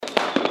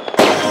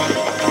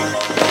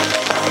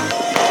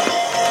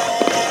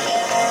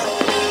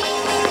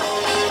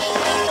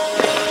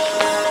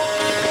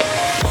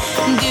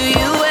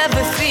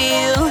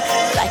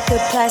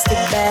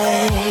plastic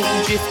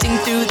bag, drifting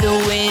through the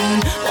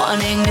wind,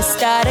 wanting to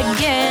start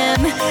again.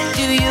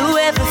 Do you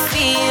ever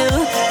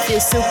feel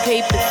so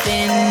paper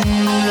thin,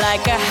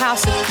 like a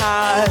house of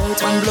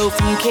cards, one blow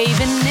from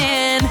caving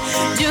in?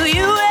 Do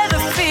you ever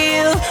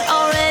feel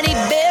already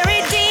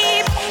buried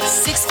deep,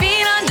 6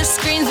 feet under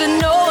screens, but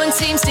no one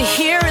seems to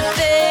hear a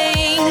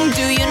thing?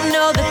 Do you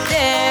know that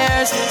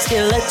there's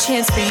still a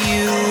chance for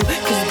you,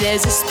 'cause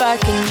there's a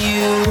spark in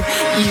you.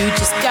 You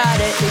just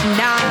gotta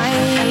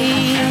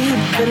ignite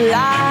the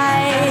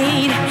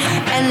light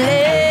and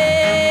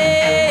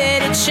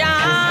let it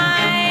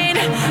shine.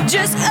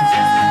 Just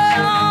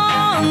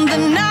on the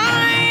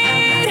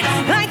night,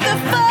 like the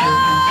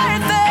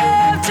 4th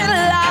of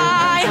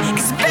July.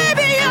 'Cause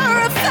baby,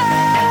 you're a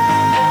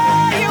firework.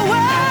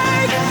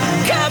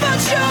 Come on,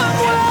 show 'em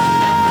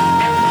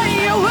what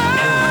you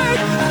work.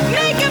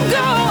 Make 'em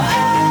go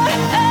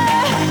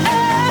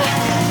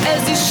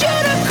as you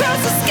shoot across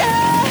the sky.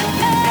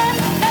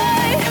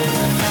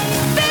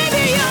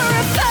 Baby, you're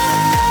a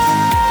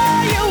firework.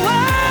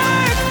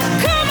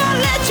 Come on,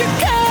 let your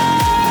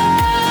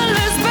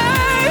colors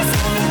burst.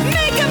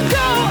 Make 'em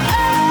go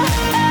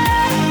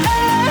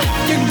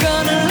you're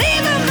gonna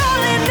leave 'em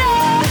all in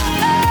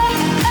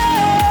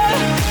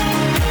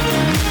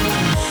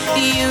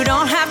You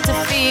don't have to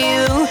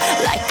feel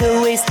like a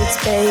wasted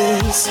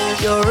space.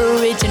 You're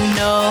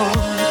original,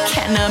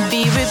 cannot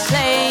be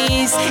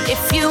replaced.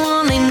 If you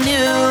only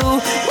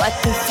knew what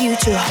the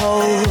future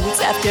holds.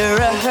 After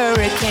a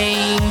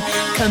hurricane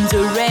comes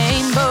a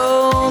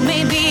rainbow.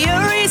 Maybe a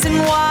reason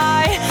why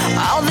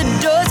all the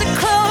doors are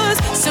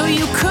closed, so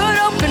you could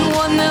open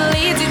one that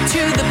leads you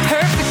to the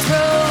perfect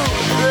road.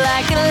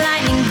 Like a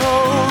lightning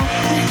bolt,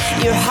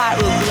 your heart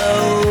will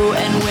glow,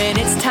 and when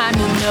it's time,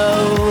 you'll know.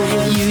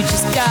 You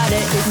just gotta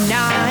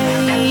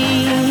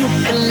ignite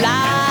the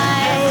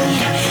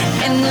light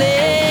and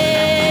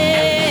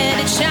let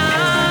it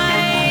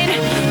shine.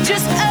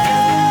 Just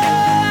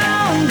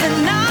on the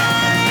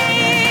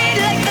night,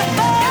 like the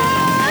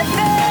 4th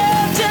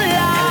of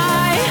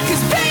July.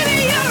 'Cause baby,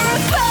 you're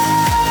a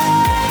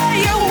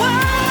firework.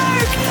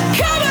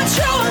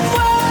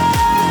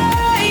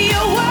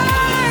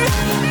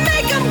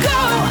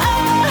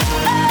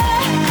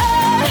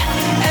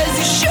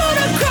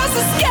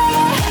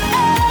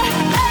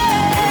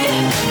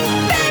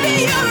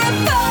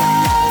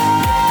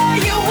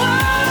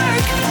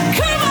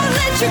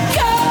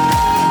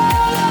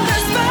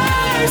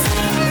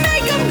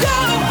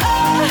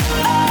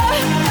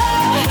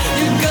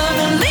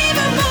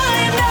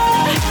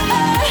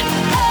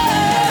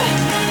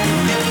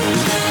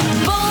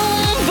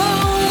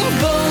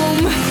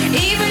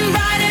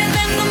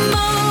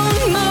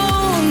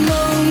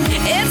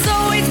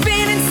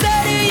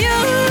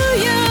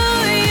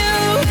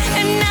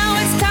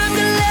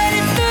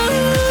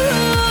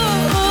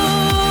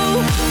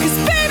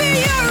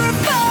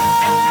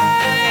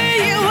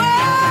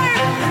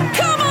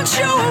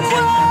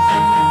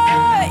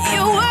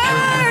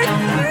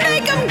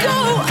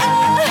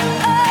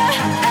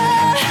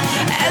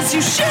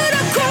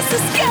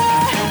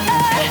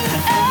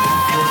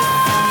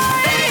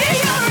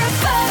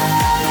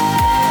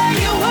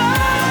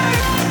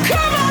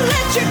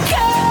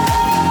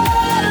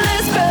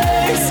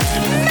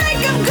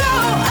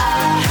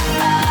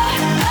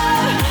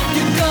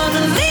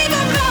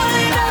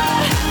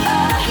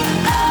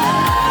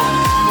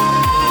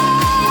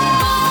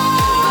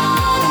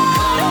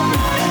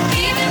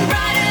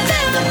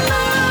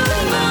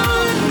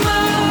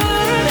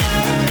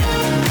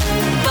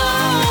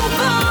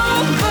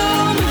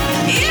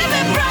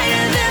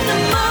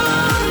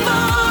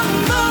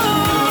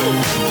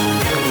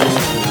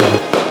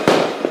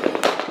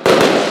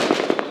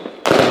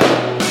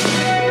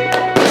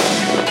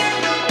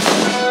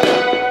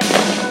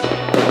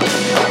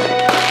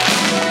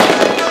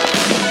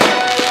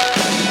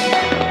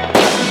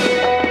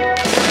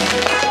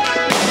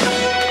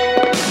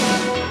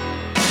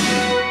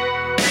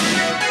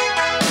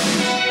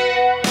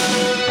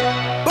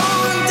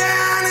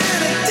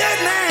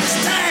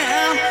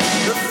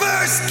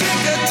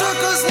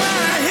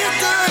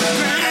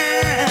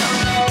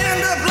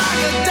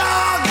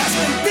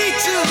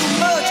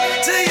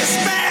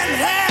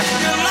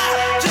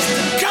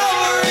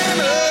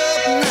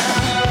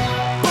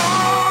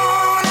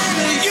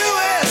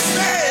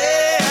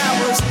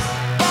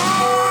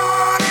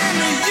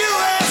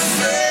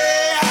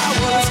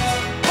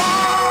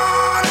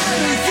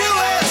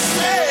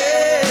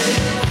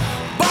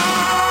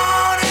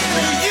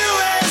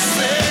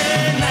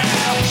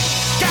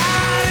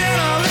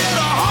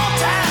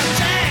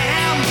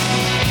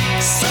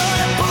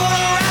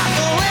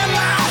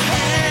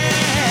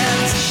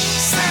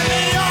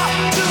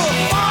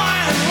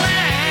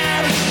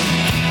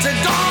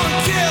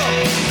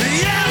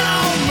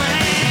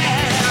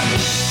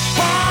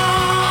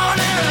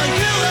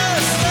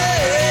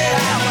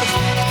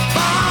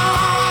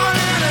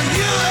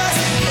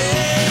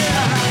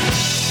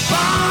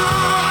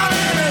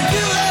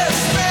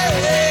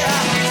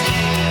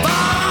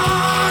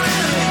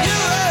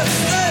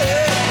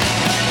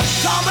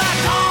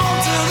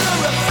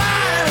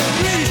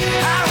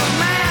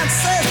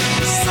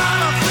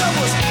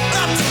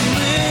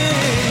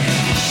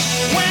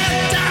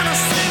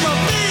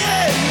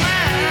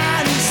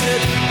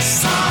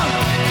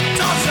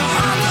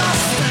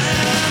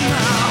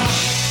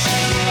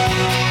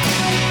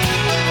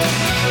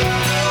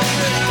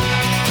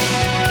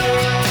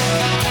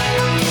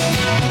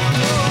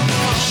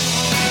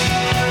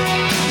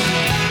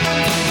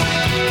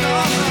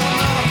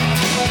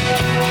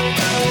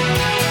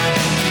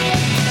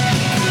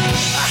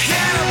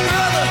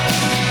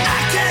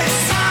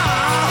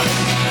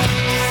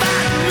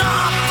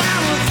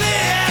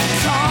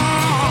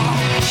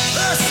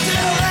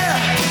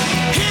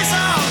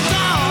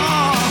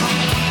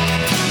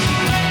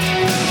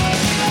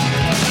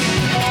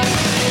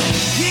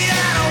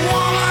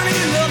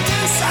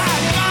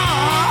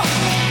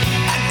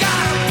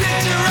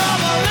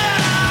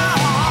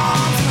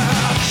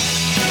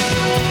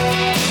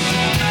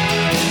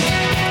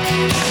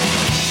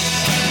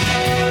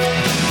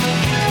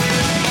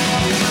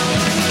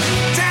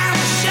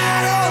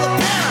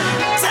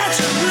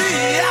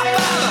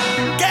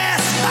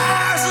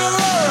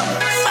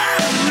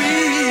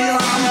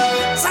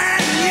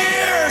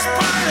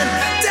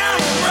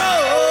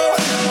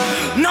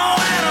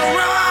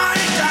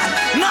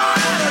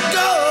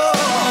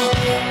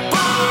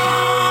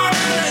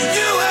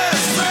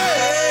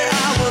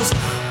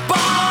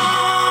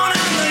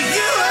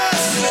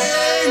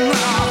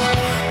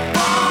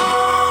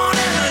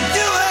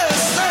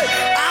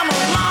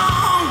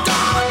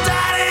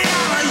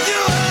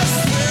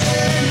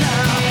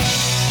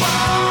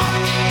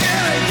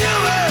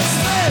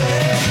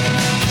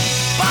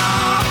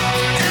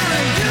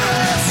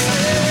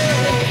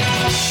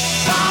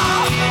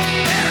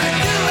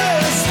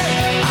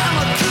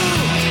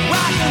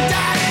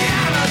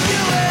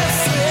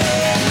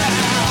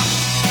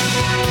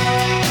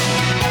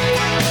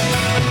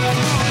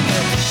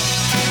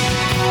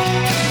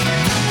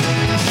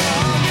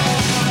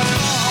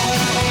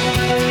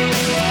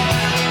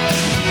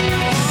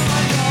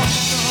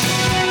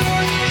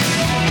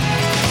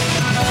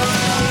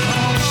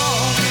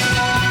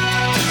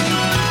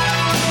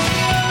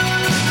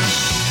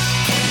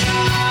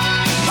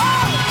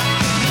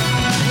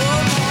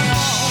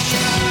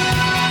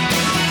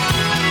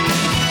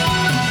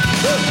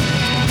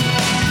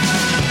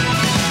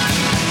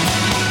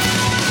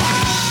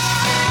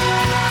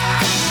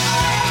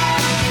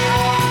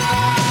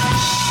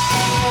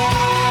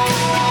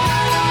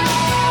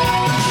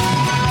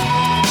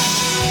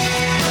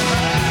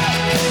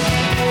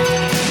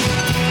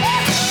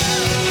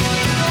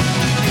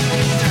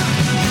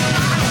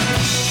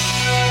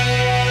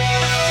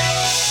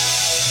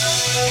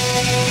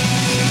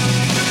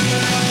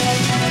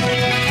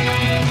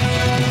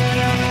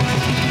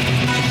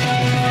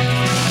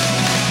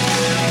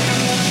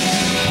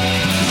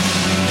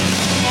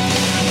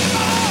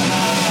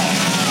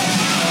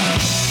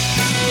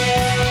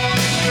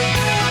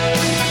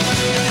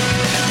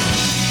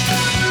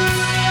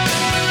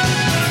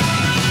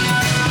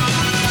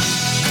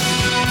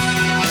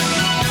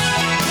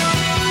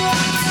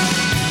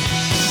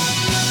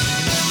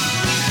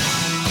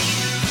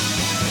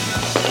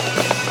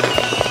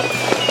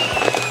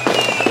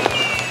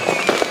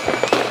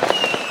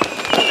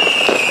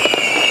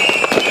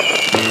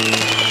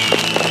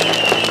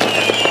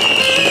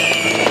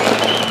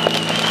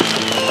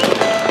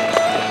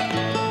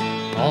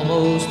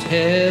 almost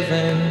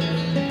heaven.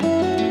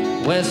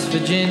 West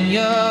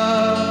Virginia,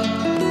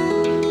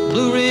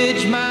 Blue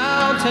Ridge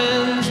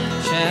Mountains,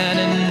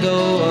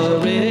 Shenandoah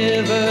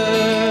River.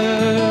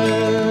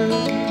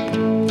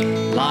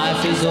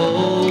 Life is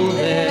old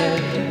there,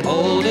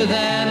 older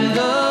than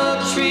the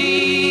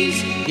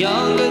trees,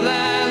 younger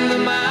than the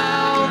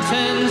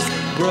mountains,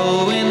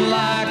 growing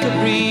like a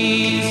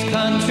breeze.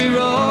 Country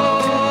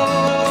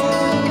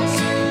roads,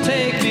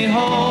 take me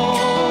home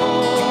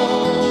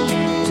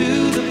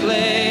to the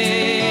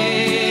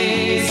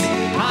place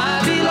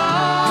I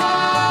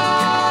belong.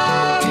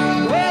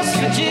 West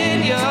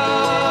Virginia,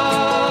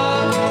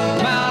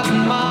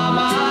 mountain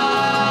mama,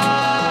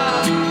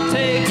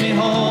 take me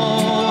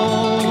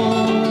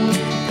home.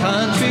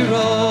 Country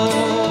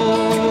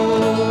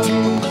roads,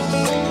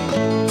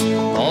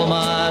 all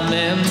my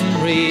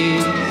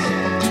memories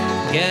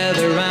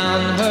gather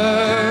round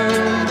her.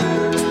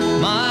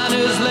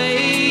 Miner's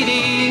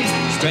lady,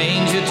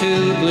 stranger to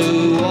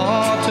blue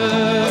water.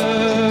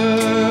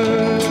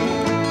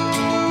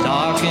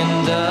 Dark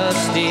and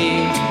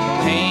dusty,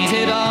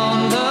 painted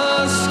on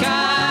the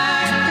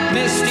sky.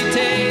 Misty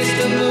taste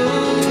of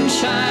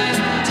moonshine,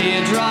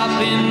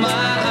 teardrop in my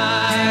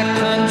eye.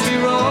 Country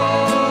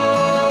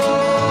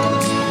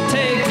roads,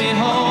 take me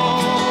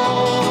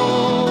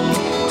home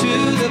to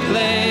the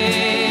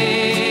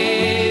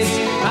place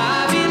I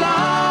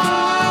belong.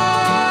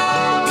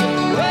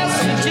 West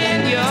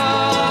Virginia,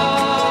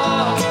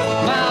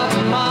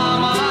 mountain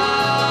mama,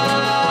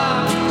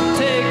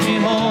 take me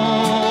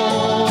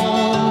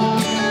home.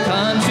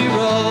 Country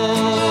roads,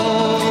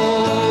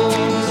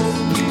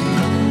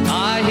 I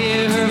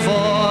hear her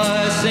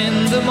voice in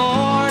the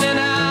morning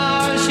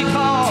hour. She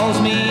calls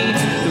me.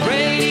 The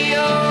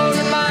radio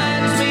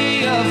reminds me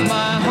of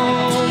my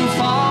home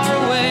far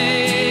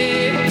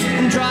away.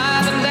 And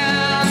driving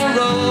down the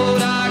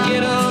road, I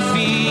get a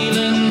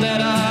feeling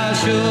that I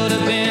should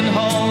have been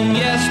home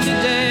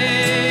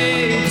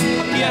yesterday.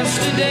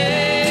 Yesterday,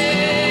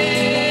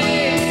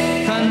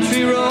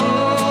 country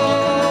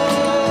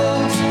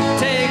roads,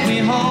 take me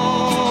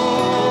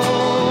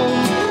home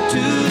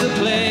to the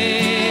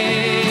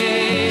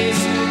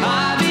place I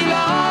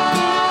belong.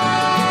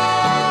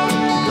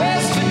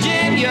 West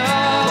Virginia,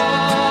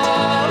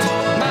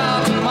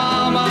 mountain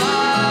mama,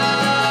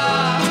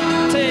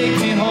 take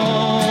me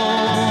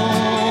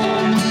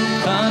home.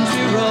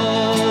 Country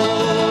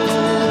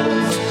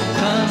roads,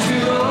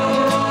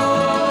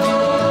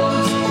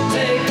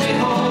 take me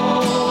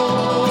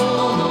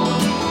home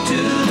to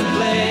the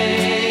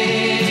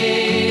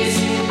place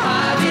I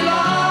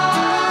belong.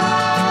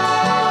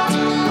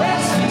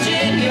 West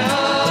Virginia,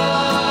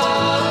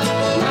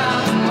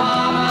 mountain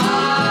mama,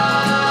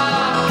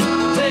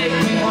 take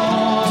me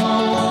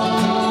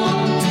home.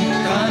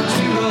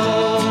 Country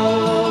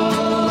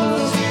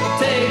roads,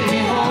 take me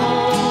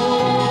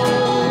home.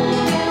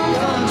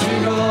 Country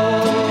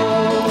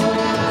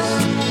roads,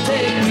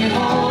 take me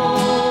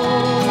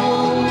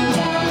home.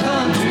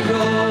 Country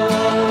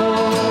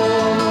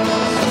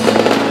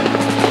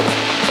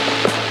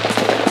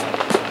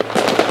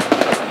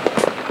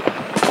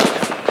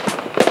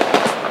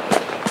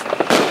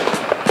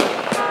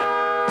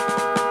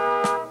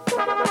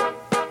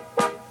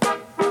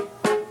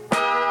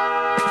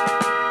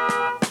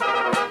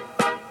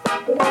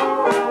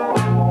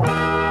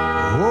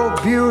Oh,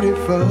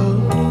 beautiful,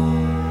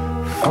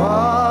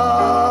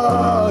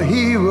 far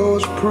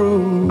heroes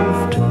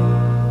proved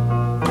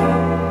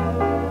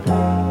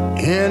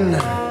in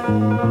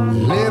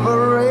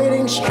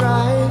liberating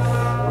strife.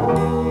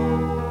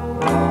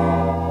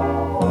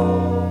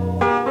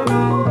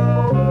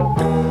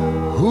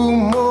 Who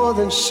more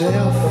than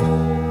self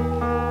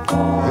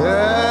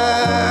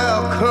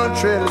their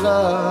country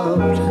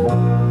loved,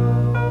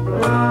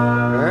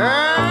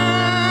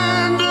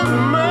 and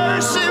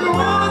mercy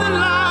more than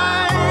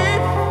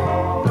life.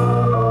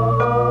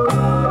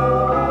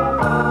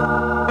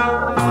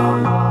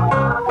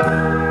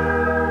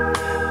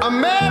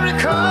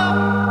 America,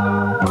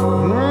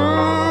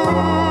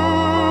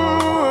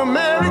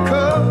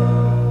 America,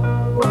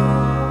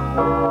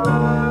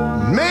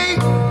 make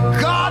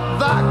God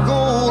thy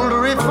gold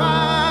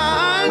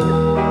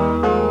refined,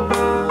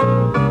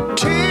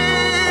 till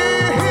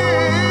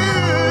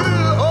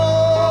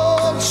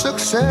all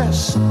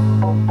success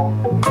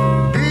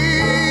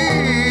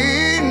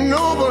be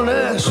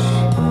nobleness,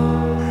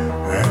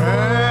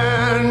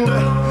 and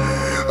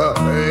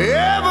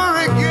ever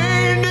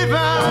again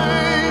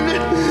divine.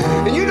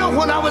 And you know,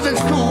 when I was in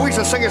school, we used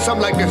to sing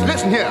something like this.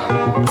 Listen here.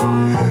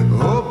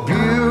 Oh,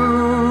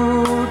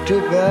 beautiful,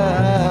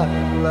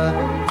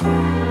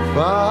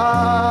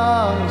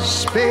 far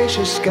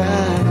spacious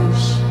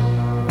skies,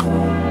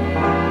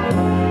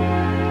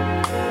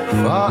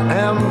 far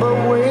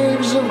amber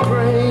waves of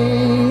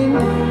grain,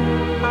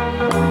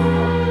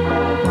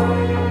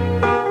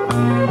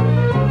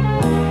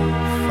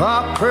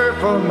 far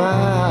purple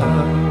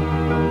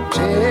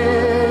mountain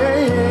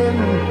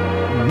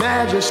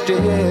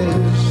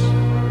majesties,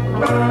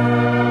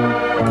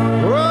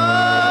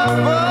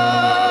 over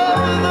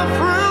the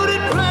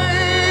fruited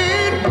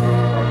plain.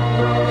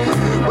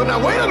 But now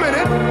wait a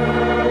minute.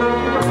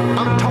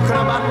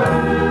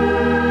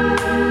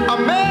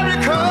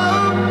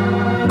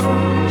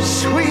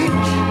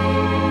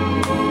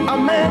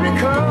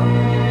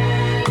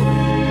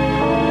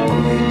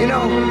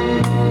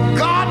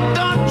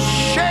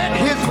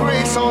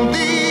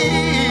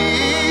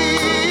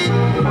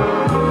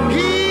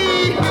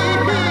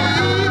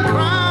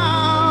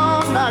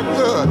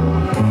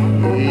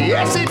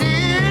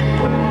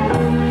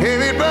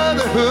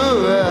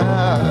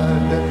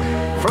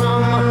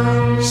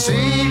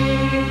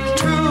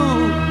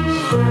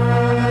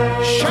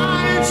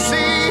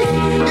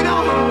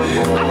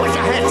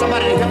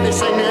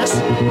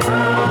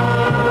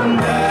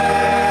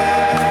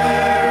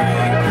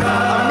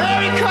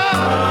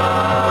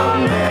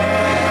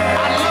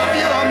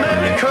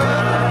 cut.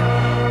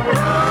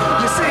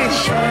 You see,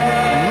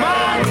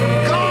 my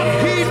God,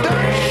 he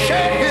done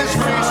shed his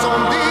face on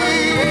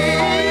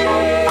thee.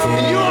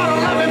 And you ought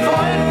to love him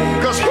for it,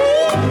 because he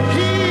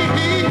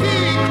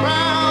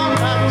crowned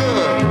my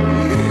good.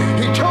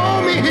 He told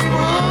me he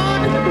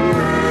would.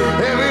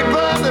 Every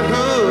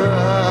brotherhood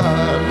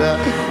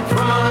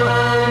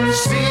from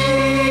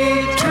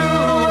sea to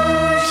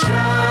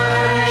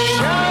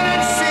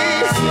shining sea.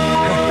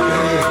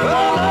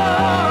 Oh,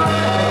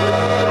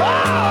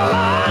 Lord,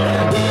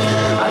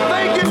 I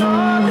thank you,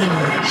 Lord.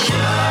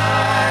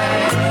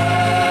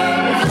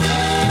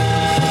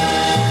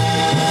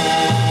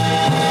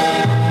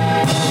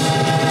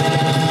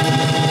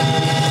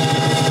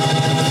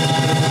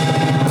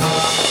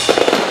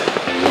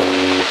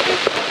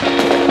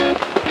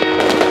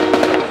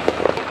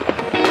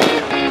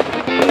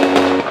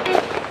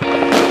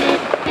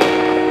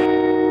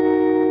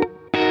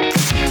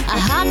 I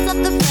hopped off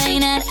the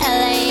plane at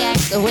LAX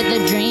with a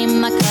dream,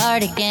 my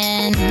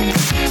cardigan.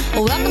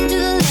 Welcome to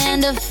the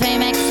land of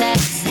fame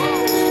excess.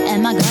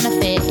 Am I gonna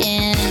fit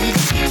in?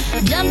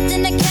 Jumped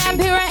in the cab,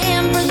 here I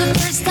am for the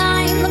first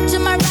time. Look to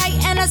my right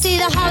and I see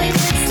the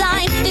Hollywood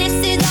sign. This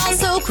is all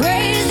so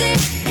crazy.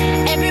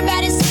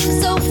 Everybody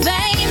seems so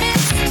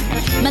famous.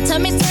 My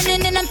tummy's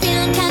turning and I'm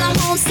feeling kinda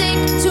homesick.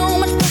 Too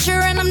much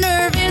pressure and I'm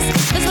nervous.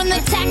 That's when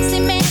the taxi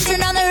man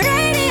turned on the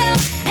radio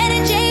and a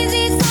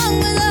Jay-Z song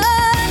was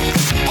on.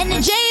 And the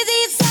Jay-Z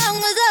song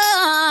was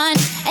on.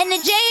 And the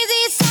Jay-Z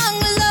song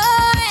was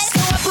on. So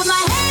I put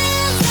my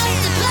hands up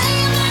to play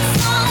my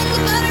song. The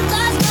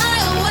butterflies fly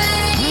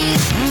away.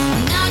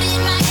 Nodding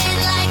in my head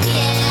like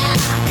yeah.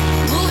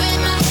 Moving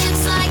my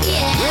hips like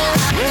yeah.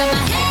 I got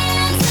my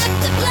hands up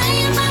to play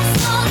my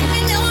song.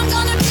 I know I'm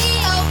gonna be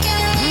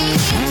okay.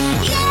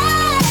 Yeah.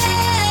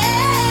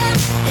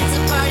 It's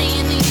a party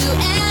in the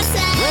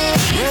USA.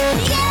 Yeah.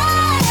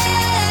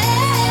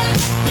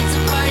 It's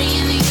a party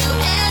in the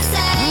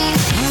USA.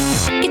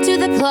 Get to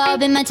the club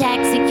in my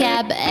taxi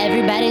cab.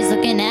 Everybody's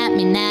looking at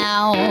me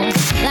now.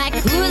 Like,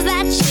 who's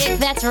that chick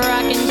that's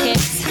rocking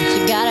kicks?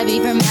 She gotta be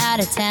from out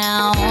of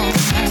town.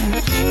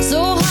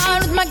 So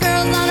hard with my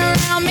girls not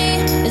around me.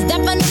 It's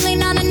definitely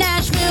not a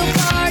Nashville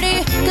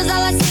party. Cause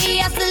all I see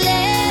is the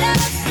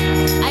letters.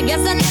 I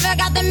guess I never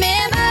got the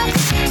memo.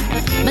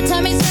 My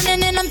tummy's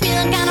turning and I'm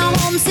feeling kinda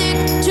homesick.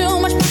 Too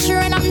much pressure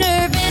and I'm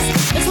nervous.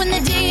 That's when the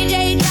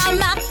DJ dropped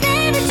my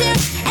favorite tune.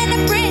 And the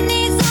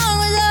Britney song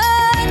was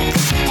on.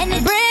 And the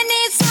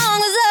Britney song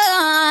was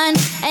on.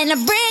 And the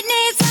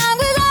Britney song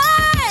was on.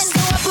 So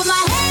I put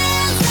my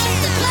hands up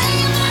to play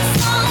my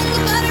song. The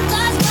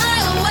butterflies fly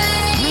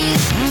away.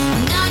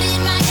 Nodding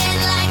in my head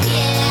like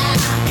yeah.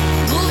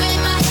 Moving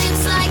my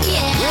hips like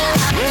yeah.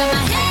 I got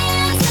my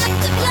hands up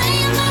to play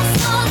my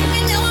song.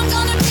 I know I'm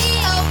gonna be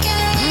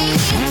okay.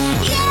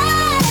 Yeah.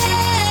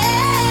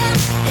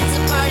 It's a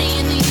party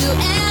in the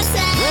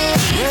USA.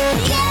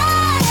 Yeah.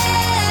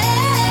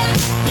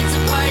 It's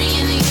a party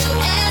in the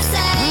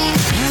USA.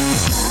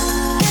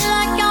 Feel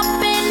like I've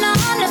been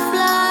on a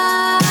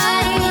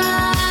flight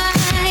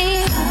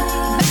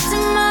back to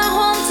my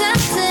hometown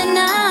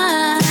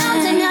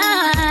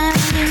tonight.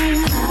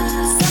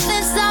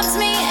 Something stops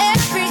me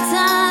every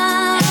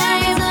time.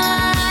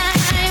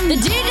 The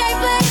DJ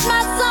plays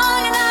my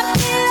song and I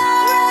feel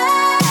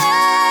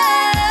alright.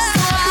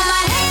 So I put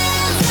my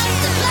hands up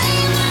to play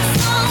my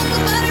song. The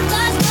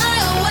butterflies fly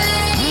away.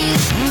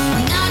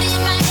 Nodding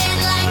in my head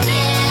like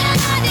yeah.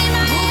 Moving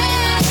my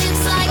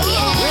hips like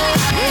yeah.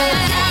 I got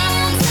my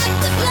hands up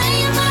to play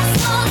my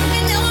song.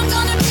 I know I'm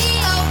gonna be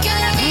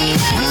okay.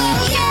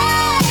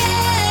 Yeah.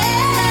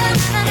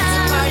 It's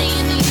a party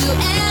in the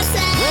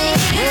USA.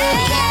 Yeah.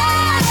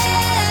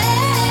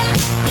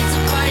 It's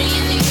a party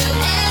in the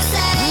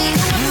USA.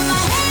 I put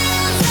my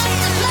hands up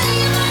to play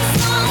my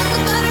song. The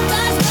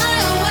butterflies fly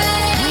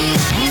away.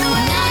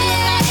 Nodding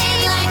in my head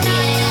like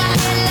yeah.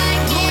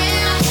 Moving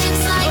my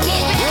hips like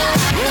yeah.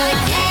 I got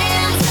my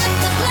hands up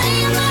to play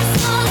my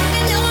song.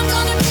 I know I'm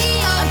gonna be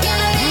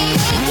okay.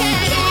 Yeah.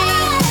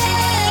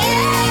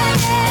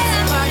 It's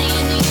a party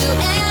in the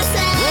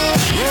USA.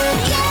 Yeah. It's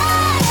a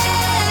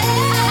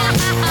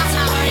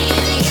party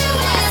in the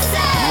USA.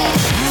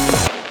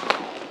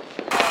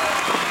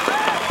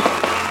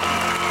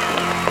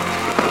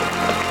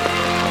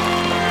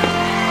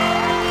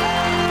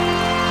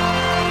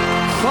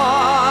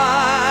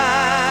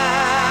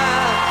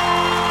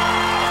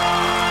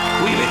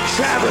 We've been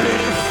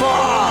traveling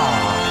far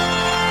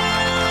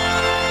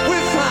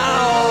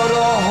without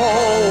a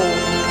home,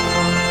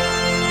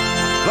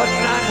 but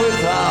not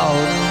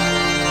without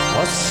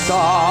a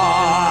star.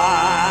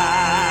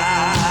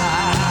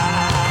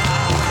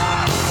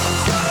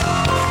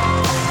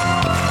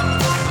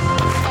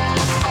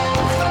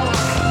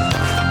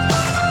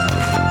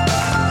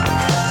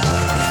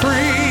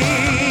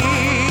 Free,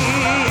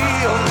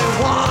 only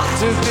want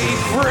to be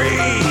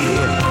free.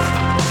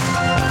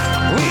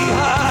 We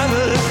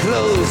huddle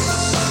close,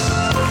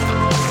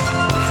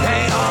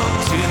 hang on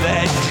to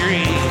that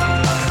dream.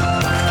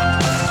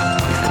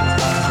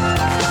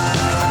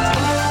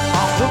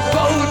 On the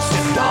boats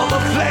and on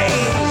the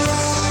planes,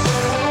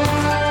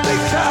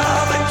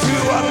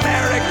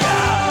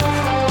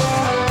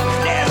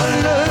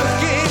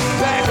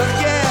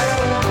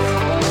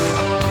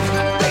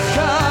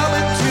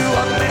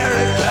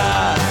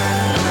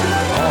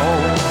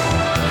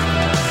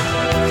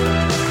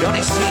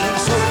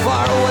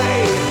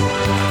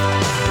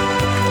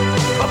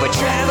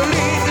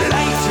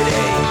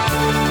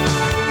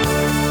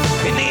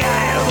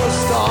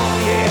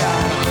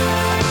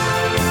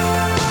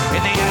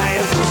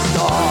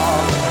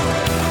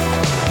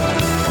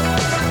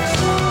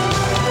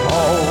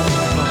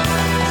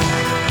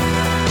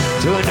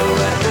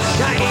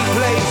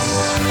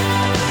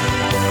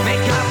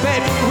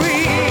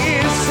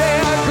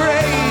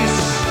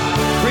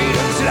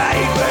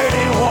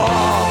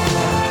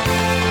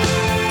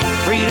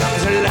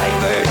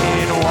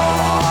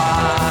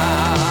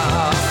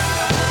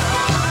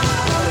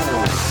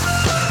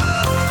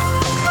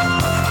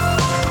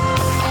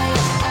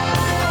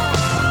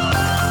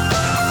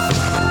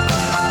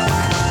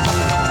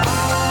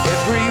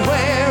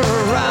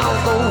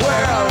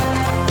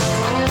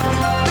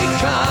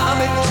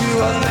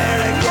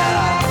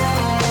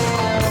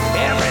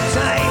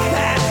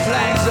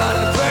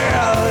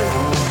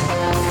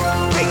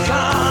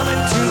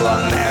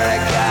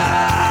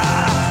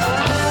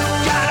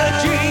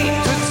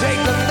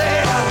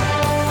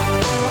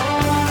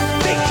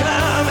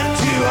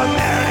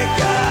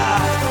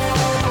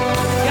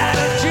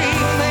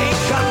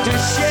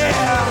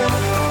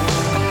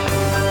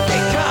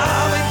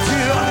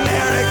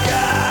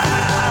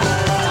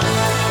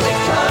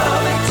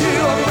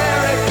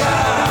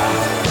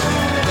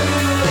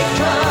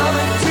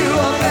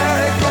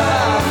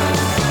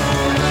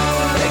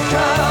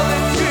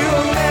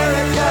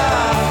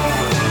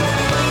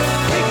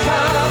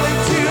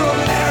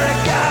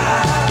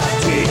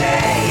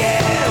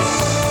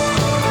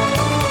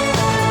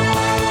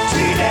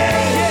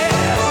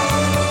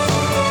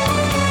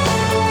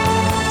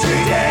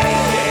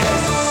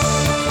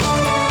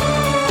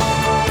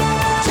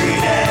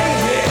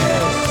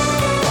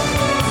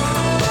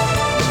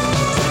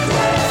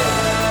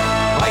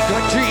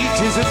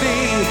 tis of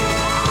thee.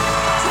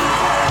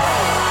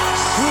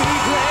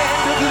 Sweet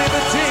land of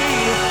liberty,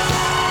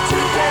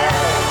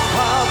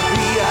 of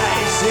thee I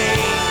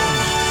sing.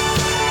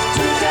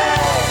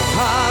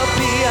 Of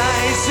thee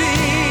I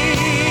sing.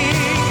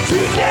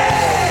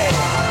 Today,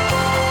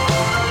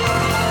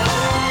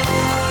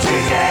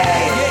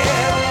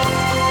 yeah.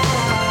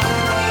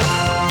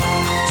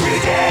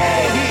 Today,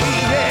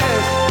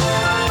 yes.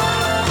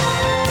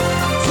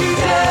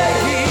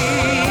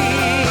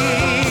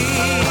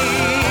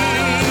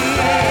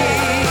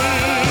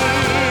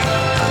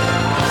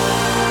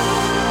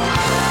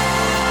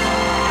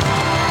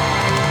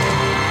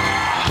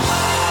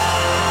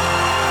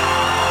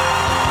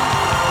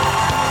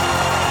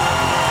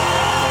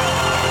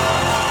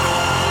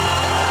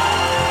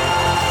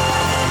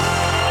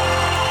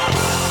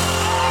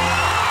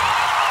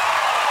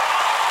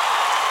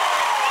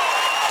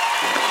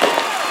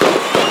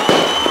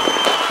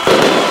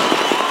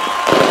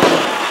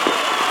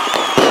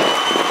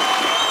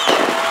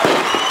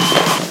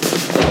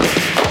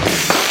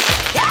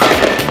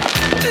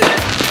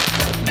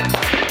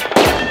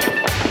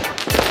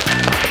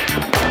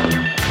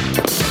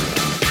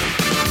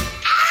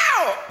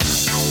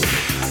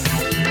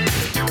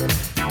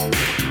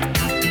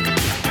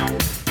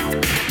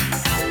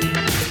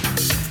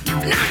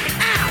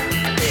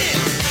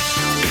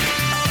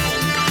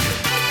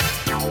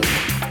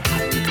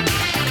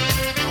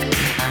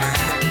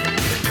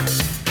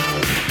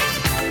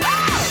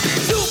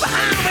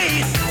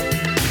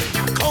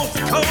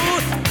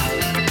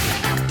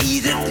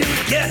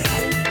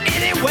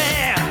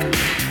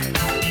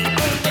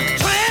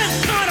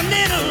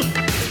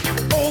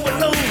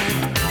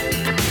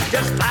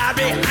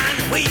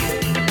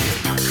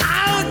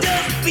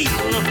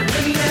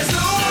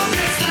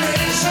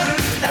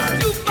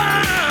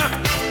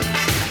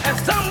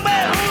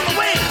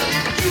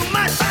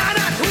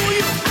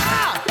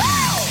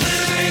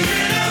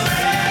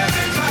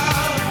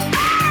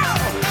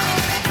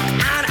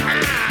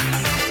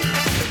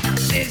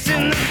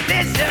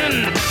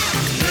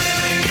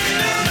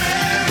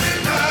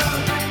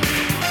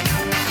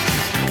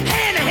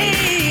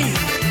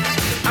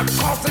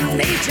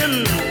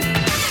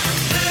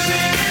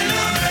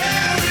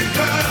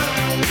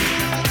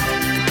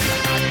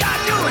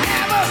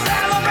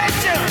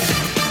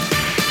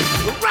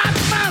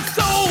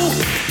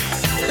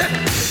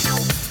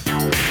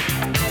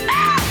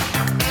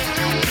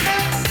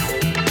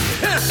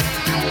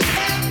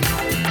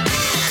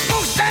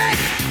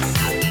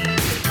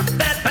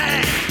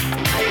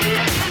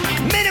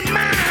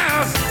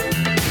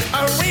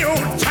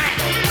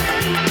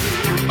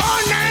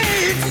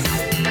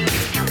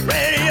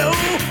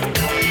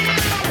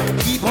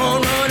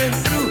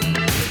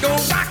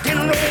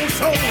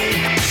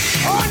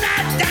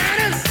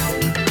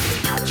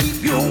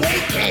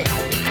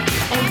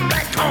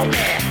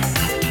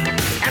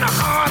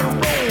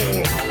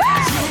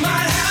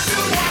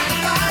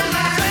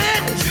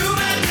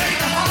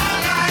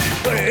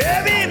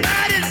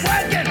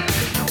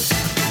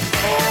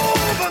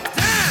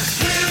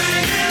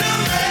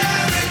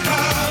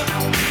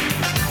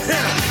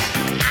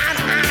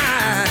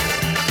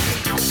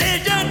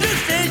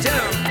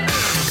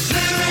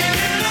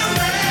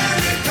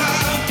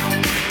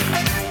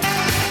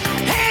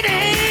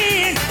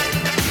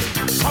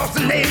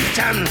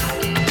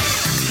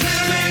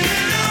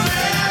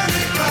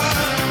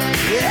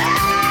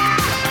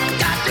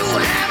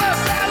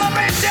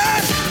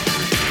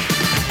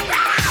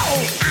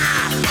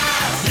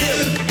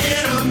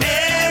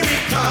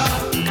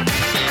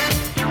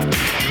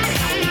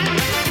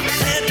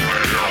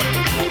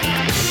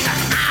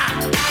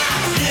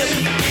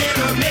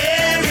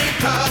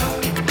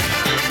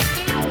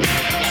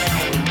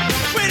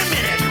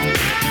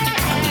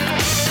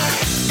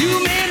 You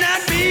may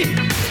not be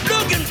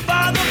looking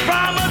for the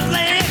promised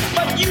land,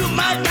 but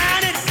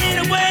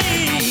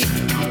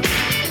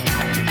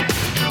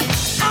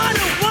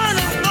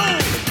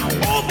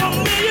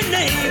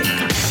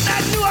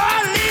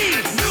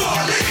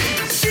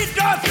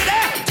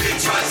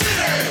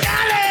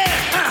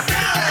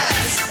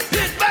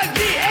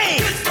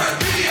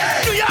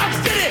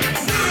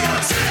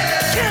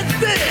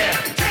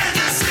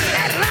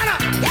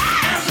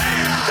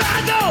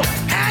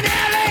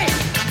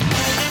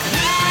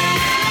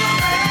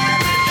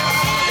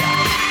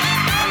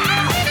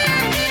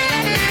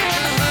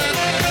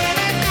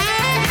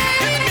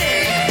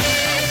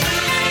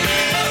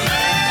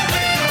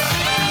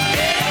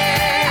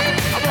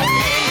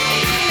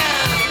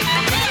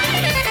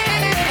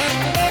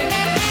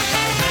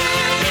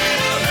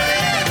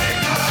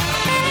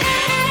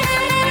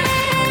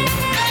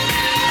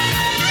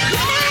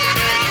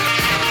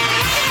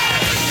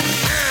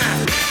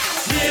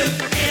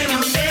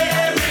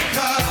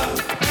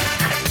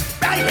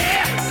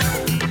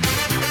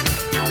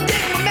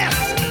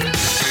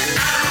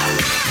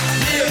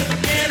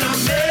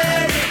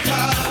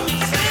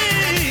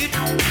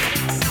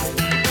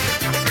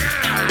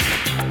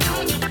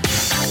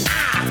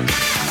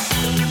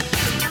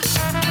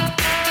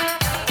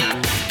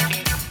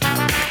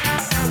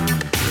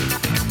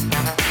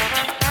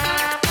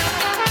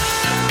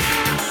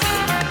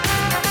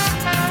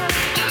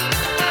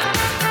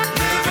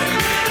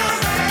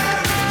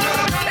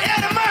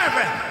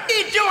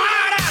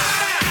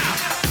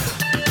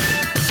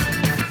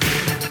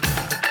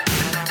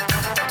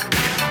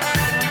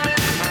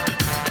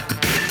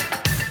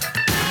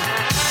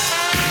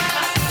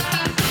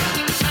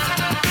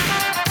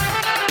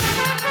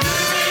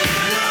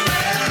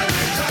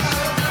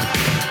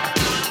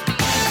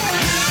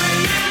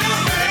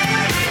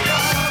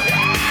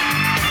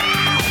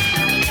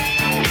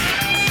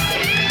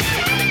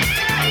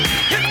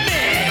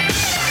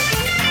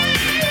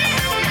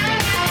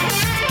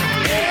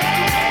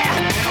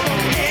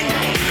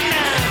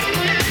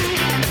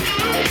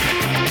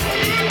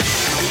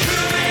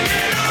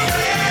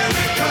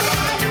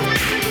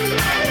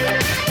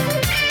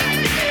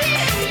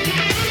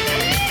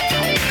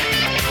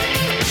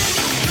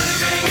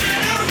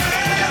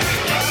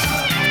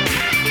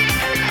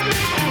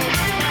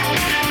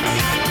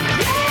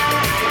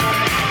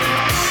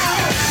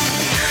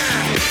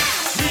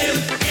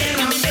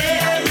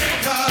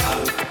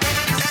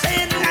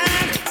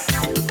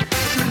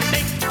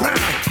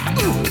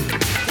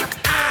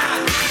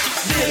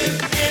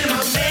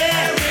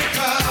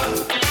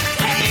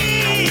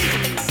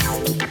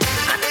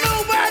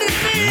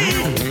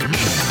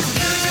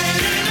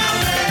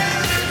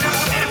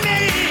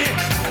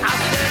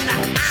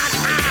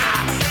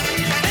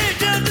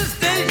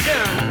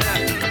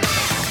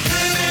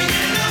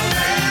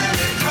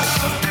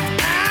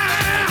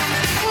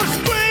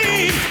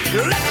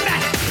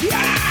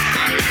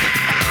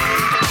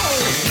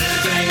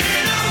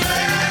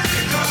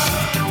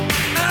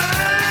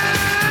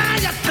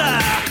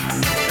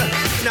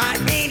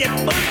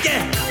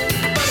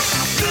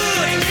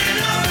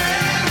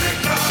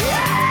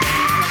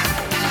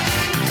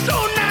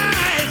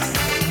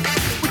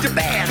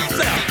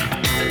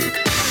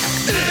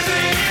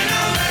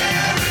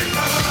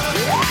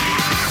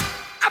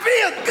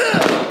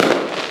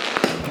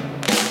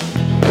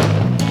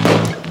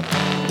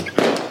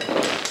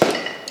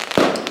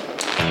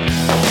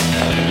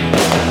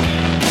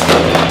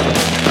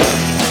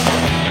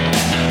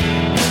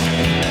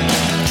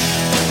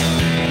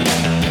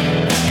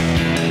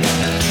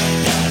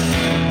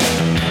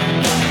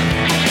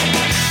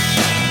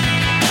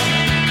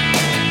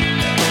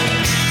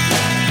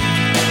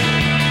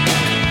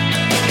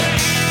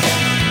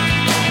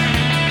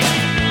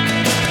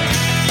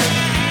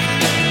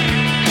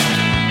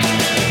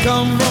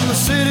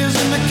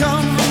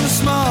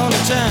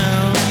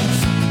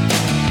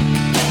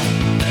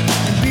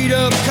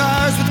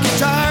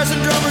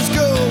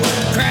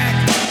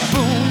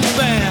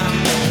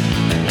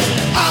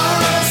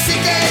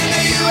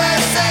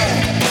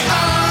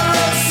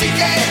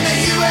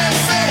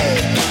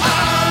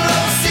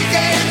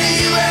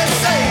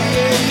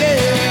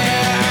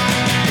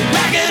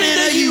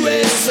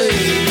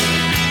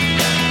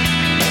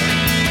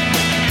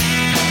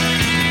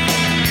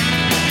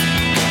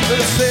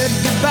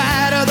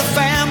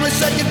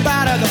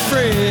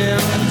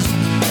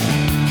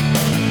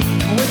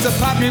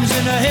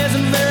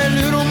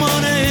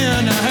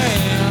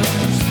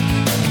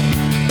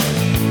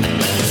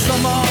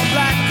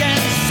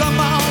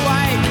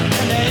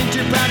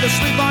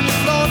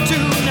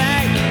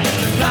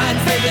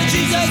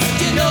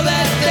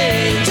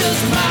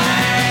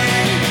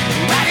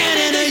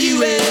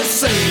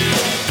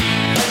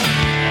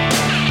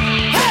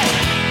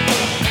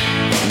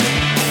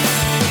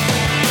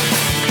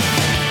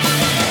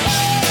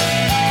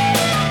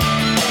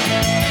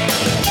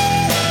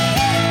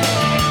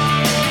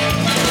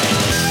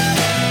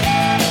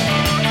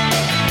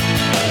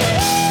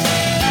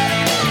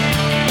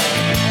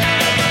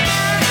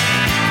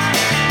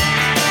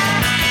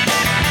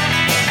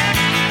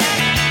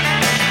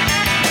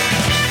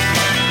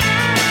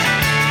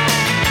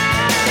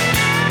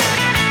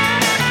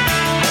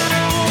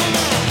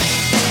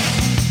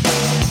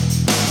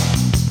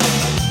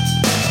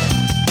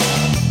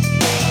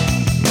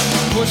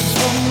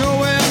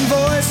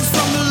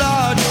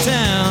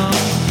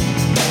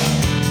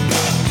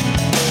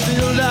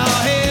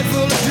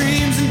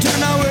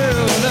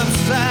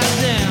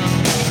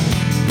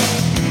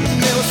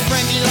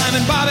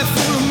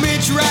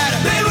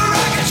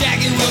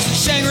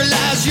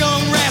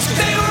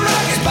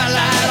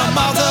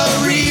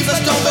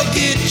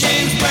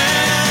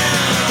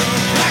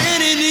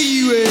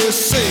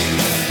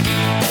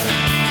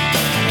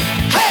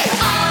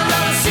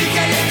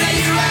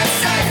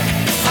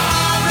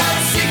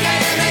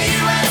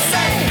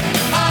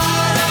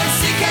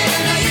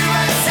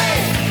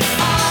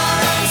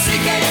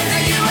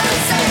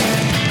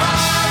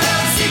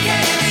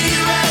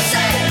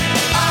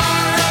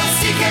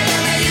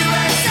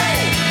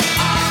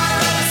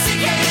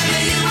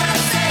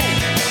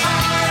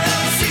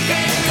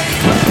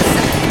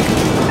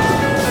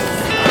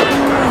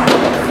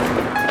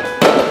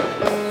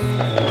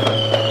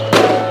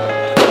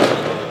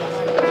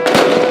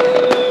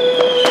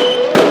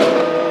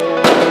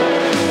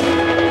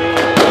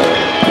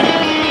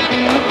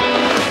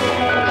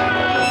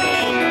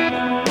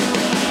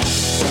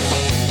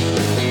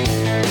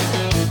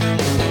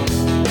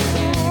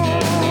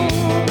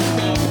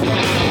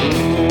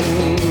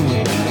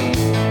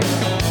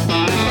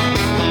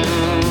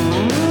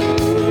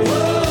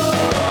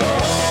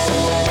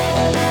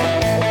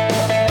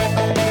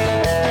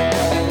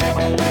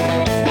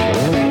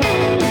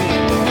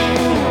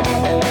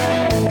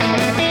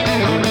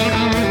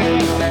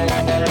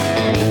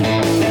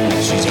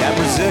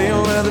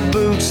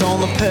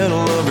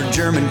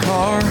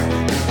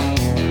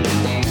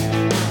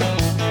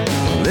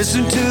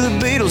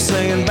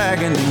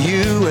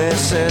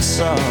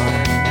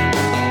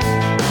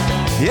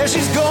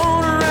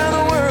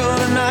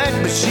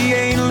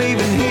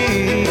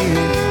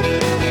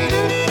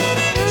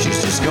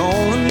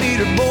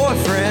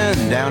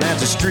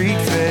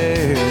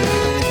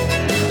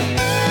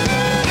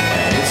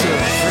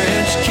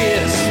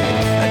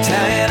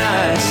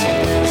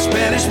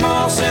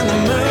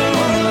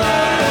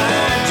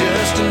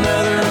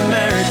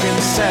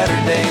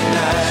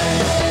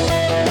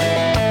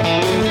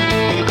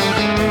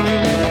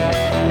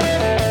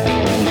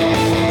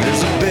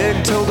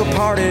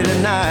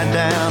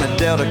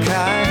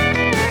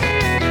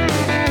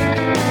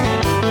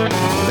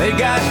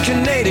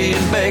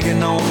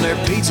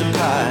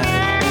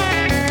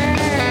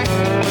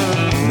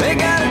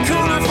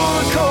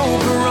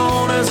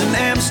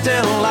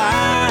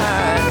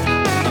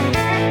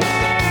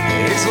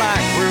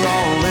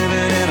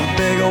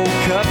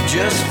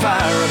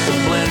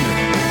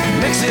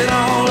Mix it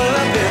all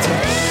up, it's a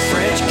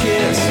French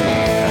kiss,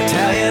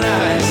 Italian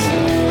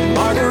ice,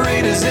 margarita.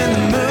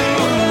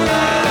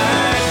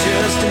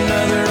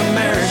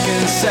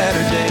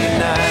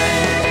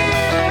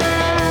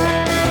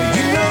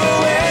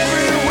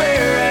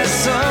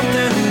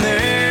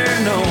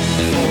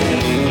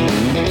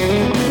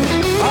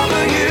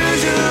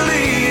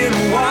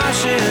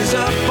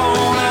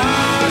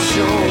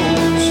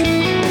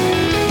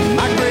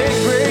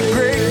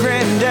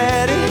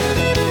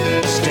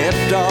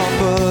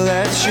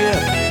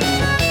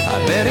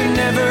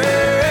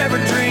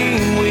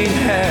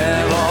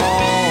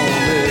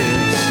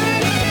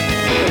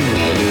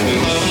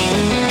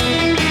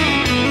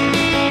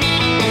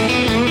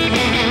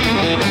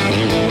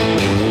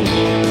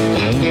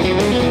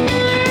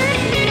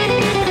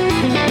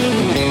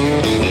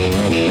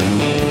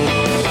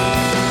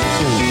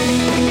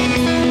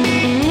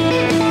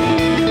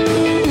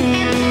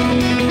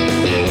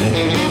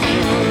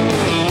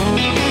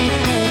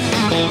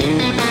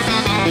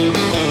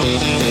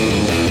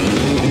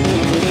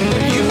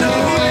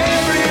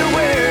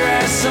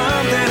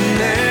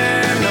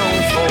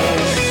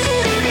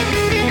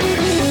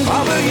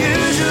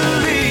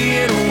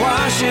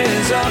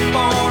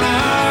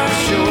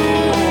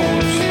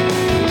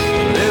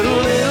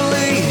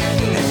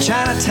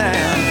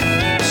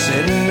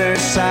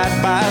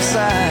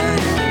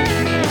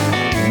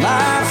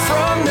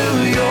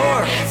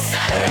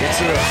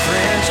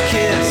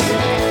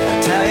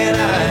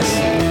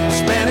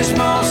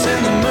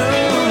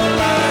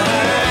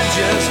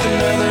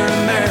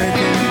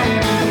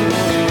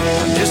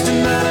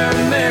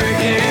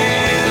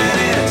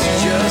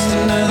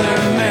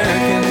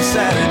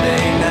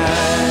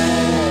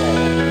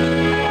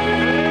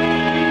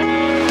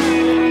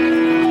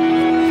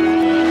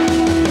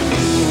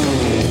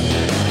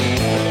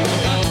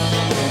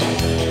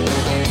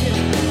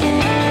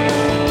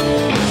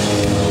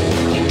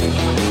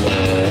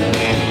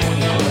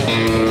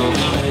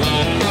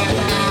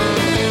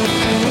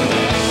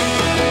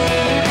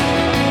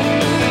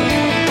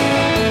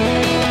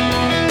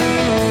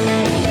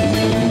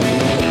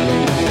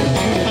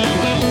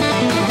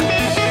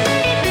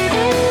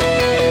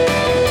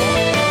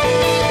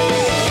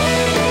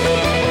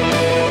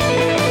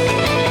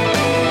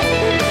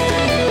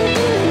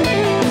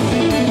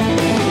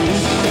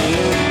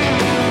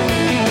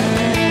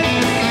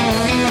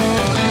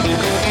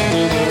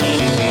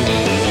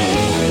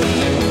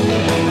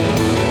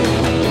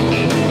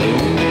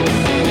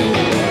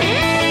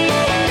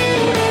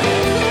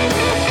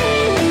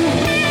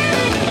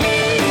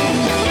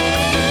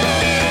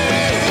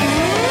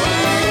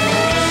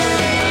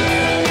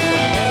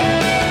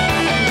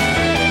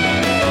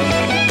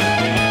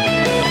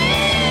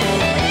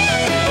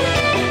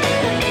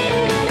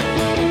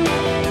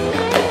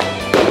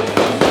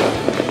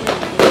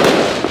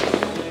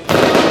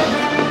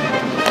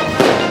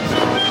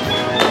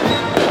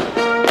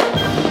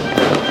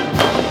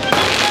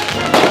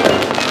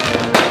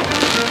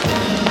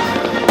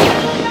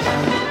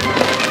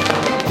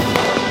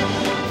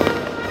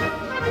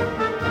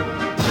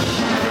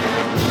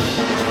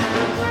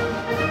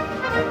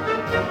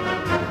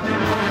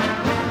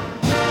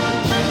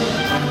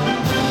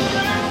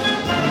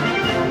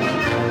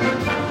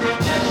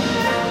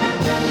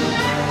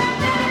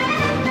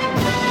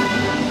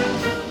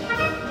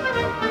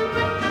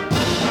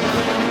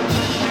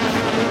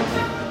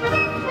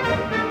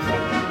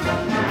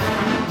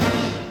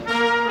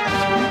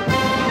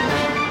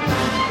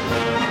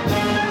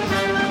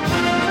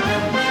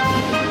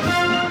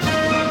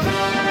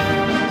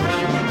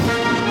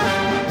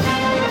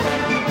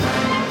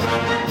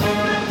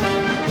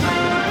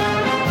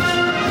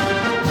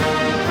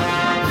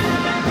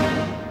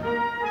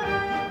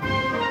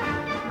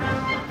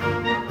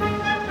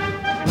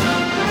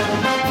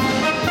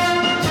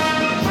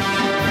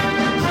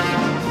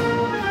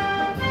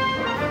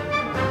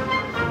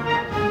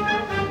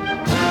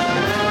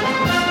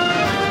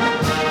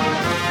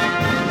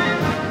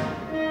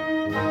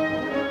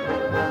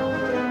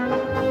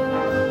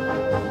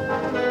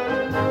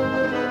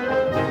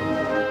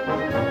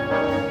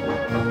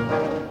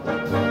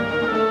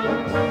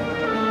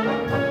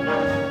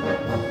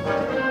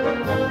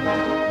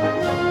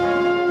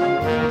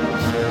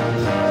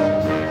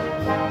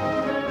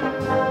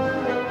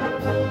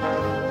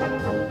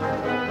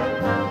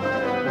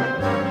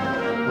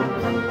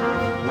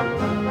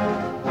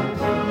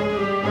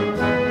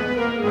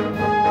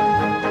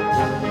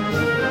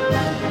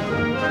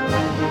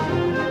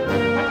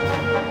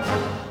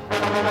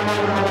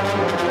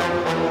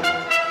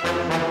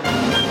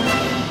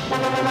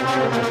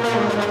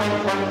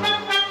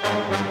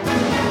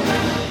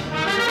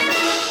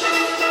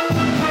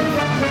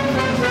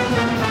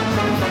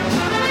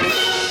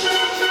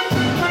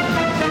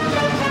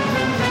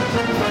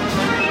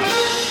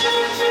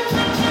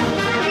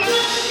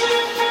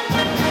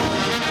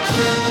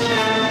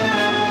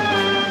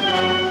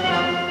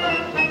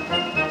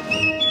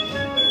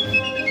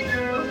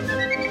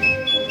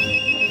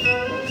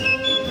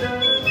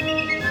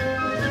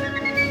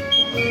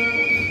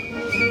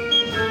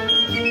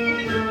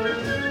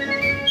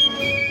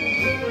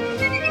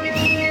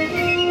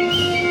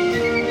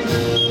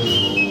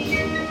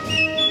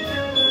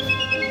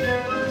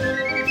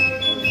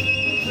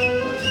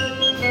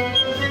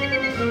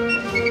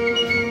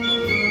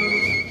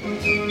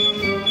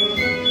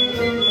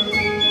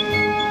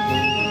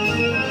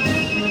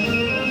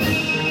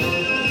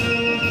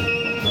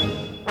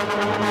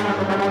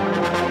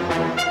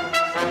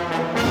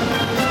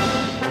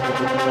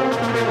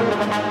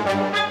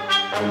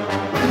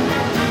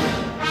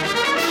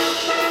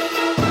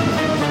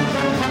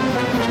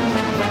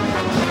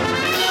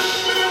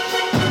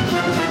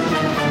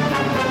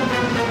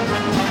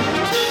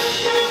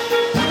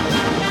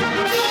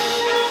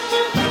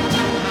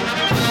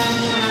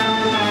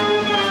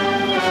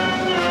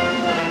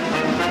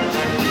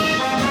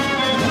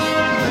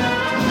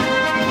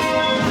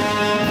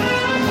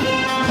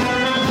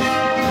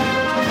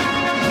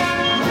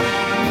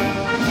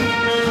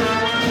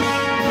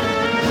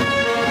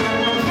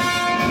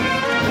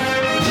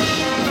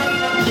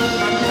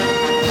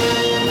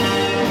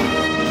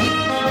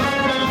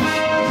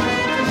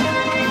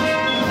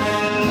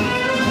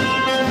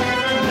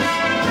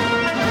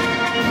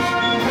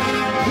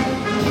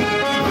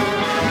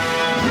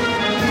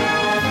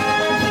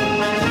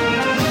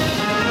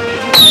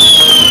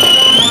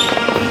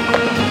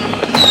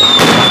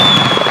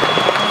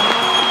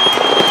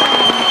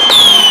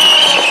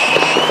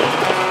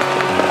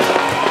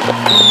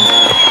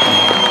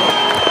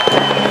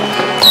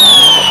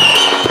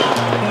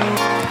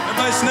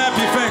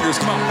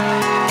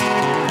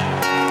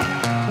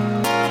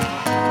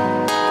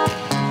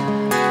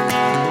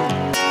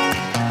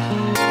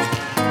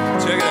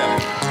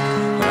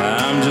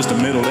 just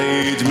a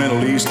middle-aged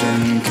Middle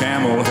Eastern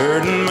camel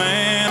herding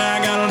man. I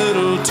got a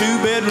little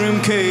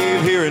two-bedroom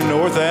cave here in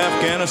North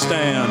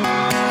Afghanistan.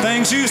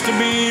 Things used to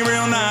be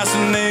real nice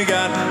and they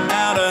got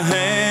out of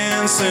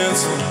hand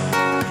since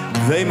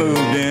they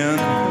moved in.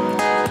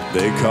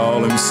 They call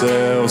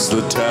themselves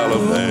the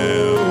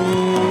Taliban.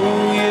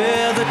 Ooh,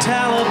 yeah, the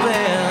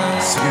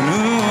Taliban. Singing,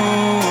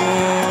 ooh,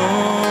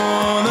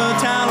 the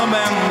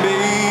Taliban,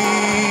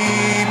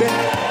 baby.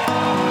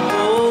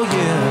 Oh,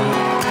 yeah.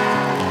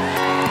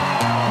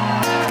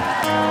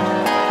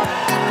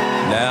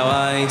 Now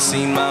I ain't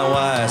seen my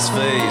wife's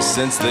face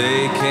since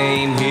they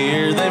came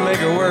here. They make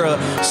her wear a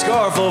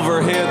scarf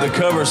over her head that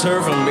covers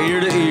her from ear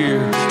to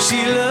ear.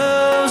 She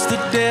loves the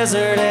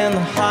desert and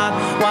the hot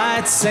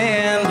white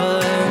sand,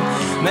 but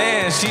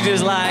man, she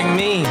just like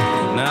me.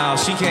 No,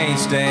 she can't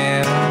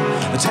stand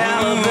the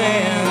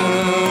Taliban.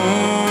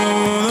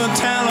 Ooh, the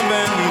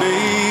Taliban,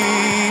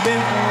 baby.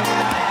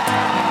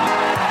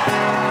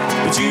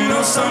 But you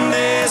know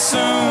someday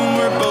soon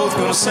we're both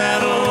gonna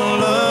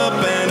saddle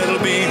up and it'll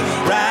be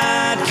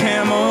ride,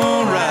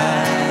 camel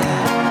ride.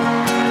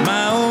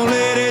 My old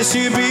lady,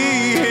 she'll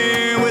be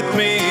here with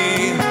me,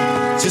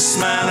 just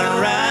smiling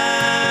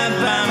right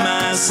by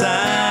my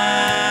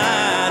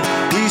side.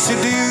 We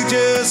should do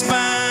just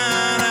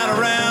fine out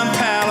around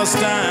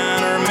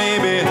Palestine or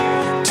maybe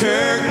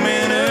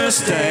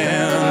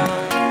Turkmenistan.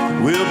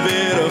 We'll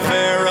bid a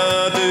fair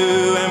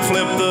adieu and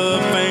flip the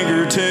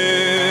finger to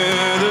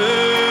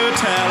the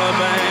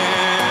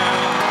Taliban.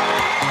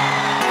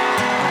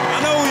 I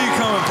know where you're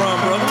coming from,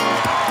 brother.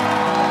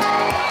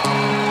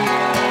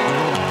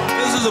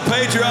 This is a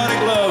patriotic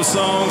love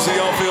song, so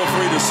y'all feel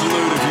free to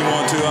salute if you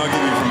want to. I'll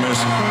give you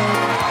permission.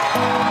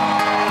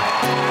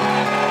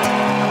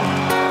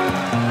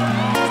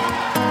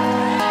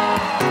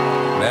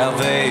 Now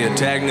they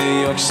attacked New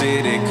York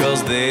City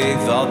cause they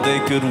thought they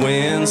could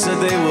win. Said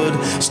they would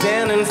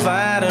stand and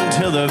fight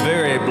until the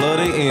very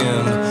bloody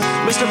end.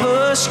 Mr.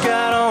 Bush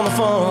got on the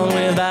phone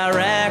with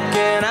Iraq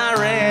and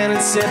Iran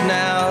and said,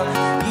 now,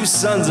 you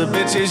sons of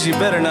bitches, you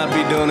better not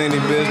be doing any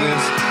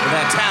business with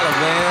that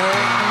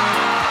Taliban.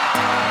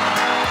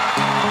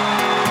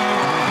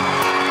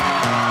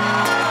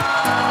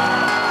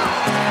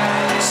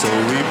 So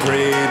we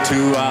prayed to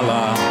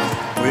Allah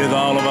with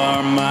all of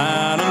our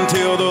might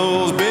until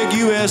those big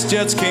U.S.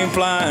 jets came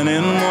flying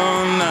in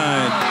one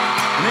night.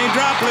 And they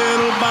dropped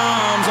little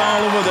bombs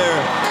all over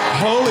their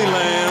holy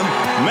land.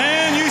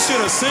 Man, you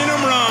should have seen them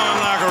run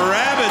like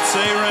rabbits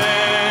they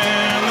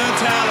ran, the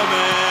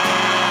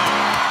Taliban.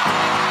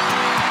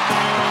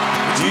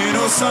 But you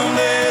know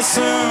someday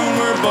soon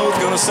we're both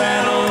gonna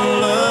saddle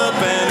up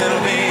and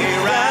it'll be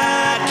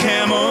ride,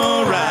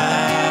 camel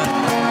ride.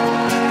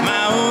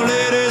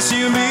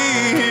 You'll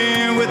be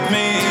here with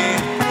me,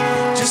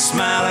 just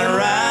smiling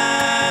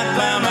right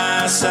by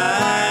my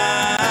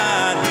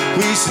side.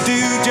 We should do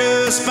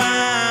just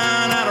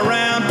fine out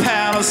around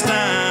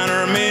Palestine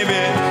or maybe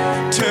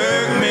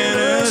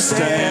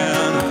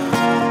Turkmenistan.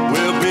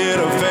 We'll bid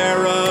a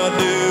fair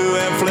adieu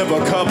and flip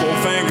a couple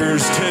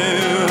fingers to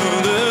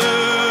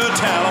the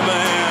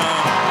Taliban.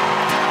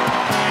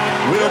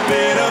 We'll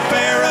bid a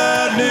fair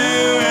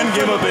adieu and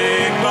give a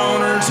big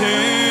boner to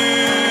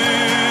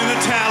the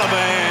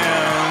Taliban.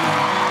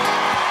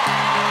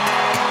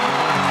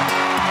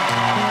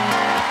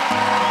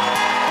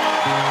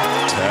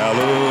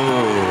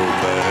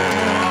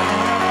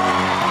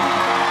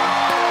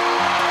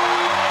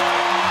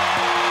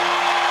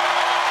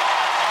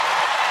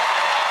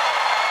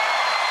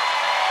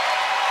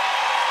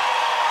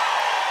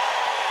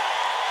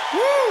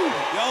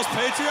 Y'all's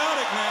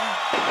patriotic, man.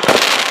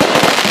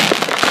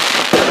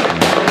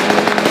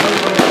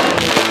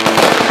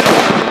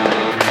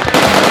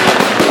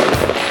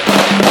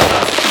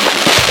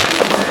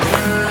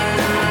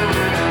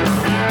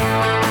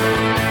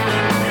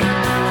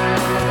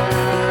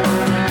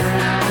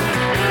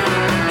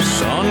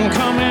 Sun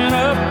coming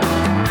up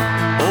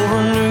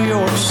over New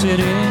York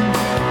City.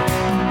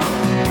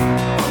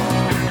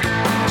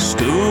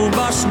 School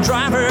bus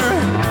driver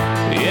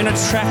in a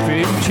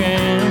traffic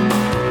jam.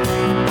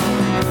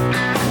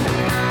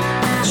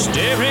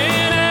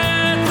 Staring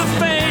at the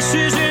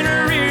faces in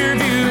a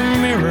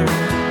rearview mirror,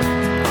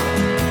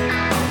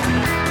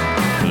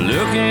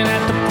 looking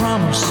at the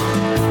promise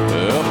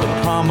of the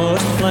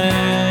promised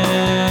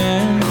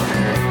land.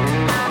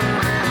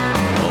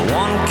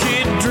 One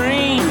kid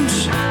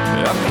dreams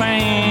of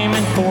fame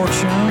and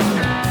fortune.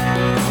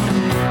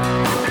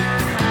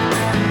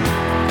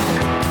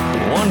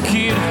 One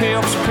kid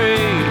helps pay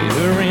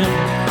the rent.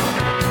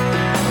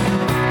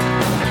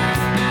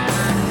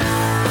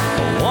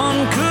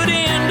 One could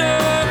end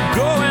up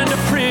going to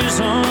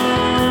prison.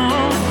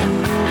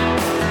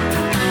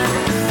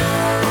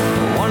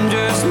 One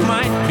just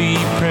might be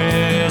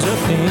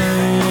president.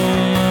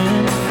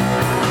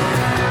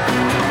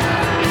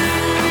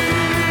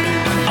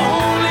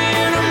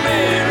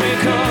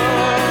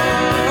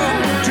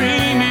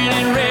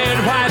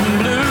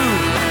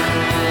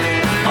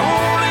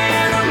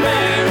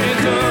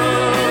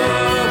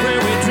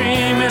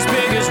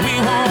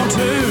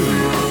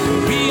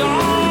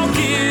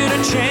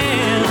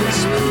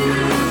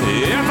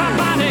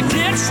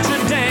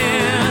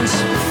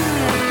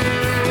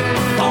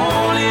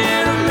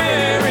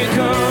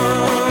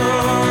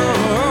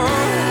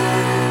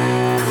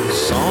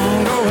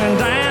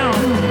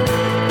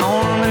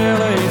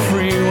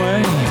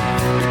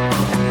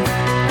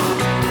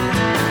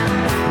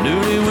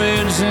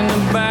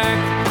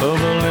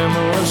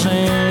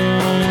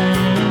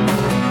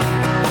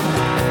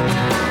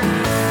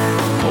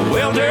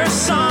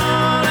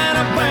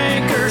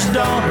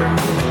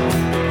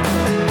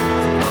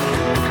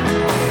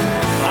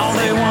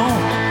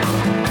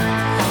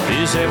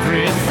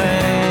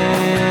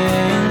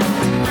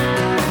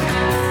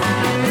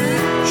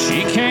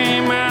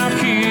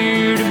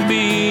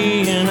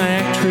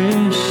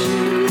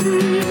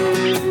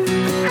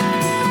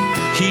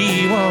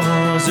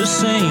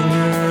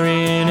 singer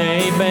in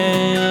a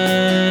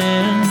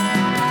band.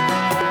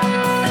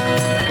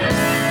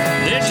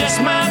 They just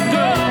might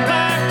go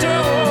back to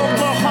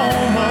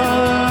Oklahoma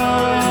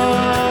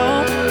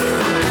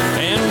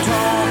and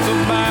talk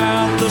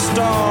about the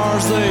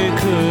stars they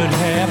could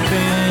have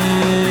been.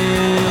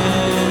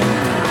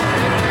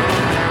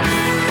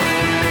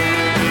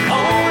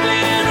 Only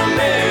in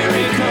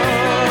America,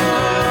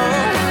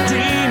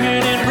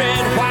 dreaming in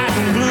red, white,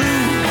 and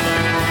blue.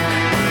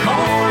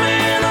 Only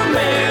in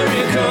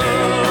America,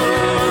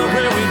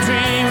 where we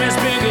dream as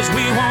big as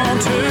we want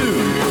to,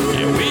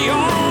 and we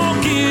all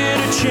get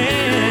a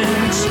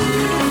chance.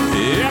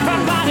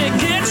 Everybody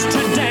gets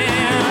to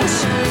dance.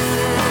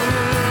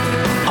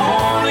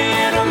 Only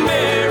in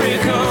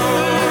America.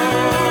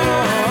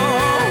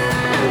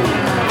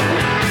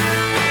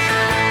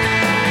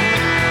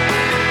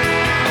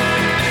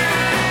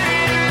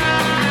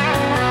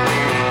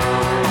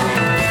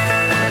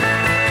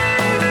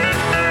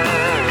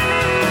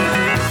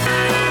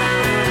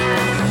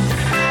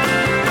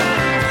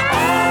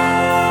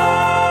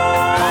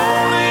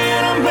 Only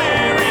in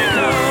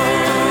America,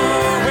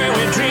 where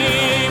we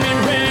dream in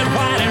red,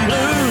 white, and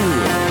blue.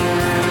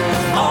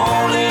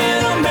 Only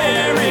in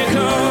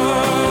America,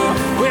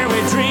 where we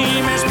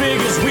dream as big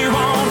as we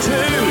want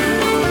to.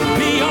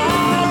 We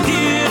all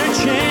get a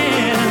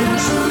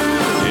chance.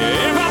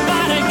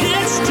 Everybody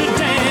gets to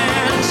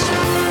dance.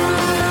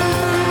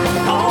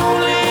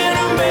 Only in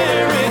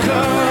America.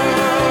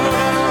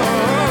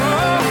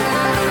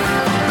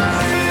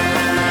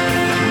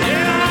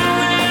 Yeah,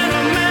 only in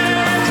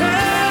America.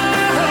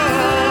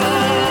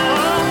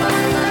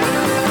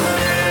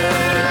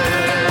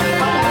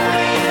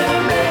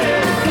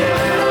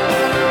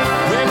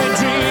 Where we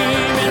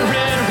dream in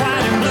red,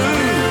 white, and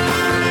blue.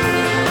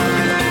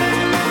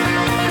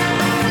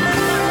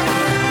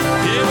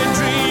 Yeah, we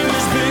dream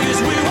as big as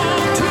we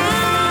want to.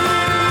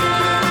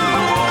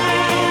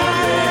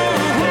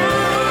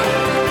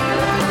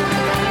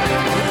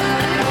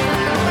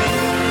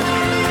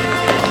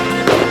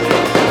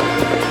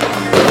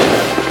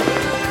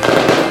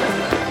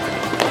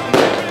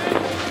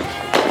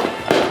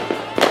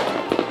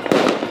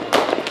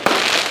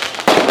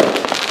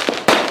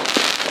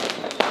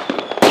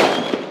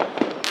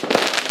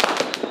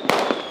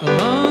 A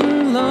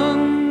long,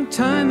 long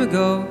time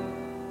ago,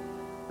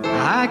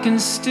 I can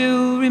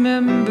still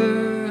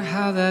remember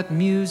how that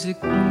music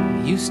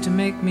used to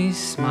make me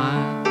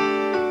smile.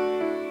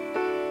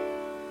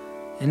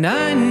 And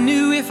I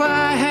knew if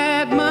I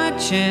had my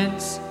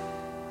chance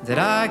that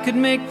I could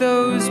make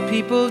those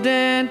people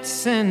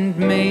dance, and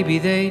maybe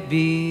they'd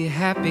be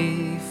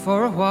happy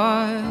for a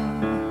while.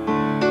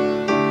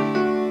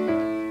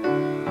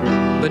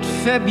 But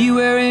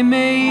February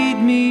made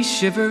me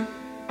shiver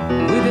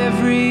with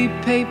every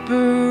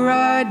paper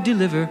I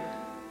deliver.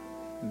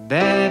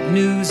 Bad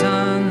news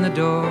on the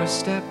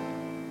doorstep.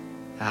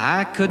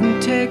 I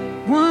couldn't take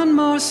one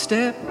more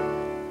step.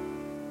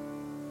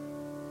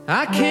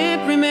 I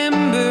can't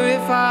remember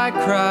if I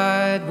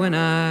cried when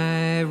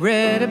I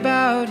read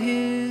about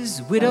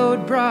his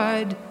widowed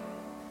bride,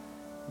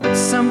 but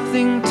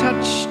something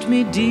touched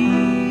me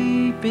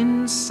deep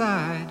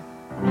inside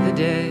the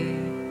day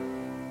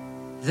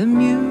the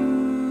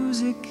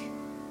music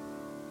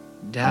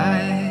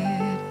died.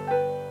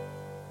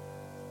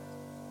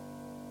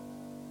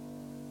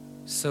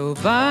 So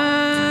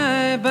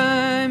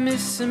bye-bye,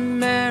 Miss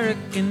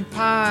American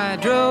Pie.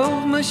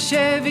 Drove my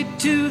Chevy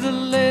to the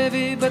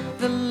levee, but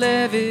the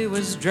levee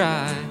was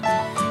dry.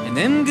 And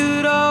them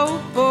good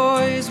old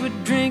boys were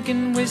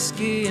drinking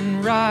whiskey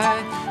and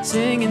rye,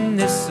 singing,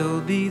 "This'll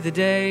be the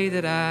day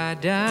that I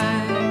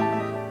die.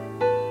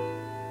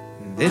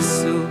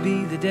 This'll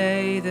be the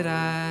day that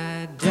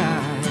I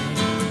die."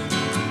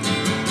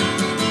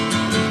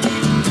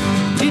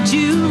 Did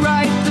you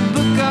write the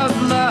book of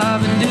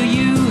love, and do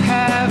you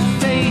have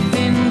faith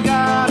in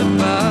God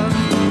above?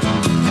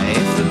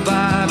 If the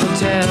Bible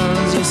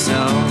tells you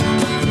so.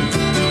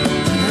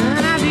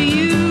 Now, do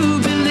you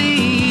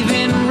believe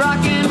in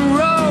rock and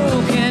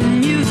roll? Can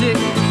music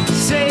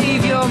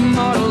save your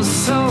mortal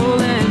soul?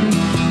 And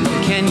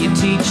can you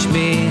teach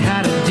me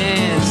how to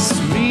dance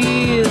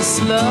real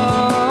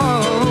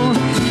slow?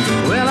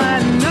 Well, I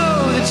know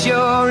that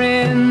you're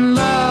in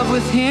love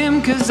with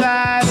him, 'cause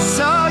I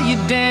saw you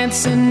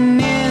dancing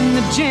in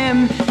the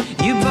gym.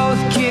 You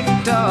both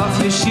kicked off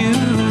your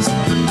shoes.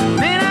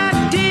 Man, I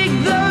dig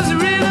those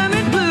rhythm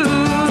and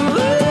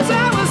blues.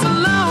 I was a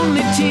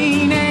lonely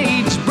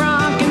teenage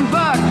bronc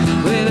buck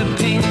with a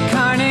pink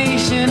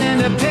carnation and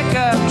a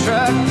pickup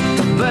truck,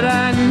 but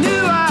I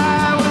knew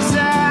I was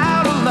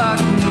out of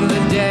luck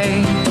the day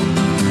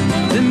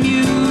the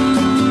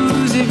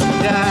music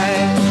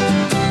died.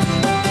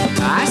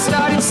 I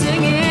started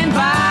singing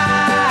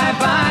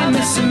bye-bye,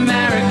 Miss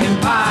American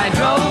Pie.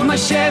 Drove my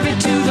Chevy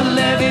to the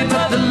levee,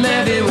 but the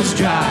levee was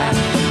dry.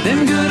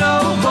 Them good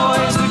old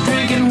boys were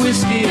drinking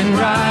whiskey and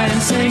rye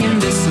and singing,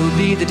 "This'll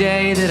be the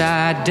day that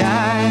I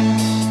die.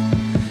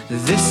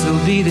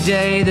 This'll be the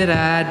day that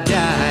I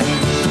die."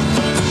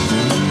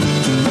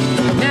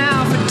 Now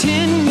for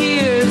 10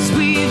 years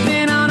we've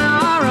been on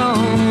our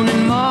own,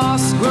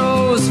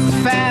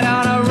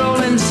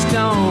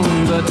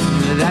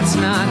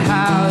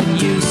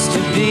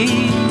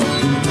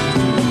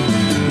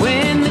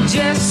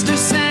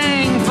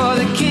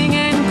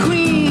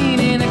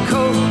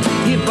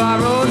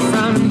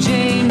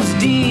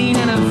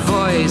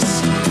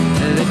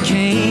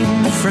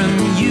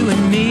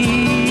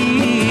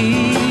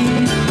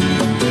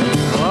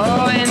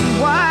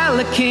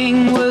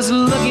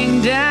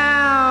 raining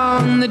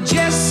down. The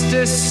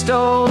jester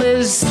stole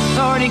his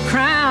thorny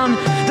crown.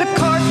 The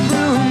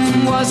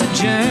courtroom was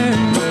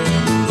adjourned.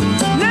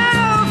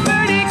 No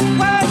verdict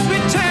was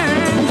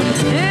returned.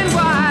 And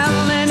while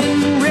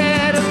Lenin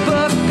read a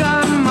book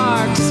on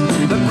Marx,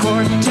 the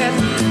quartet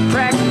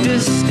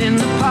practiced in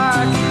the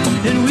park,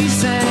 and we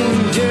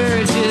sang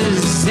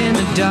dirges in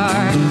the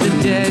dark. The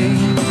day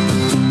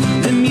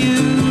the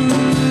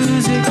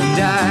music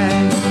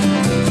died,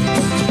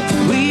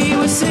 we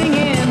were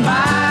singing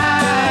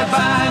bye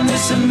bye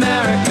Miss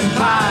American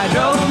Pie.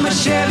 Drove my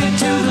Chevy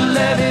to the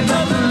levee,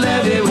 but the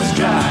levee was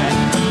dry.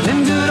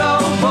 Them good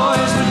old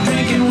boys were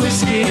drinking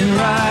whiskey and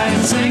rye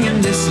and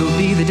singing, this'll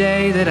be the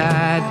day that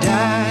I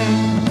die.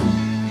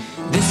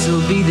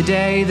 This'll be the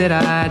day that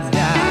I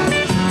die.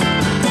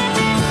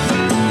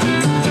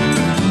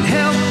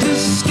 Helter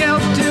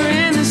skelter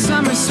in the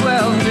summer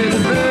swelter,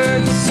 the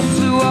birds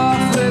flew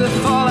off with a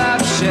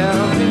fallout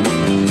shelter.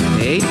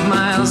 8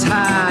 miles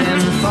high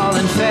and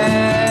falling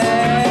fast.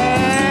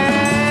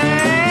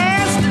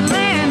 It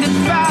landed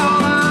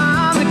foul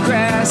on the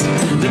grass.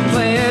 The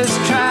players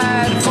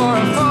tried for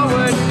a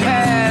forward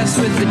pass,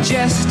 with the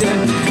jester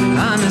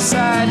on the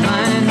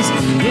sidelines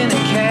in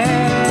a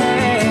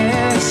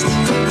cast.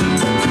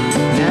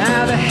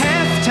 Now the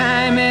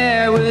halftime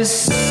air was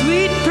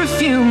sweet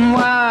perfume,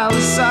 while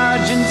the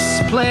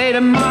sergeants played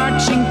a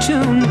marching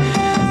tune.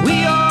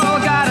 We all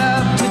got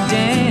up to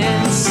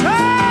dance,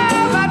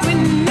 oh, but we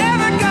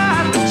never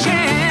got the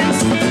chance,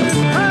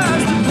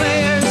 'cause the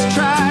players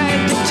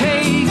tried to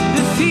take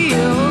the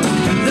field.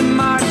 The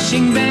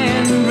marching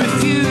band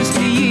refused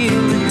to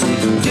yield.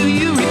 Do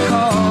you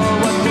recall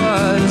what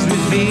was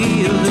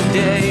revealed the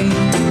day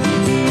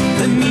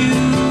the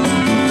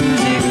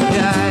music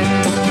died?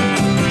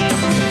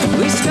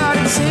 We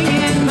started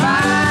singing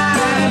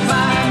bye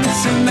bye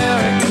Miss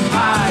American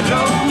Pie.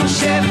 Drove my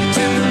Chevy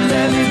to the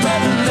levee, but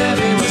the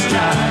levee was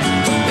dry.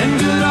 Them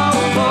good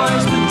old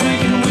boys were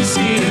drinking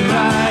whiskey and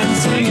rye and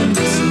singing,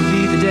 this'll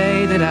be the day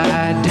that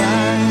I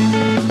die.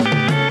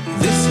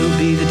 This'll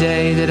be the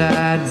day that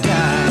I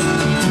die.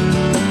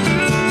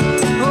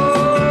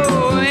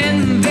 Oh, and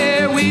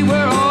there we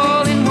were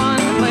all in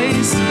one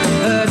place,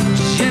 a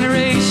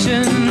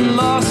generation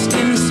lost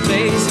in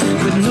space,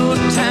 with no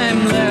time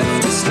left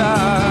to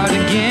start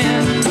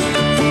again.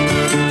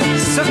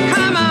 So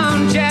come on,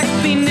 Jack,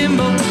 be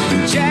nimble,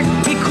 Jack,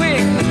 be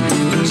quick.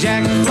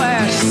 Jack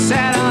Flash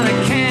sat on a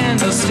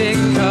candlestick,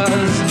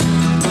 'cause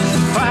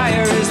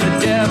fire is the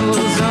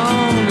devil's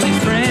only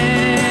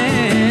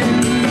friend.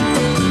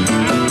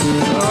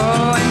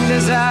 Oh, and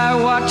as I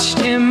watched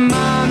him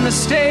on the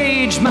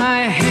stage,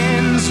 my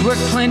hands were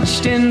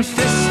clenched in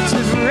fists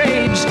of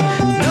rage.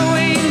 No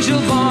angel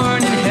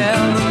born in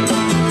hell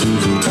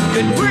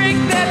could break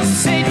that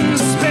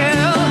Satan's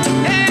spell.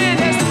 And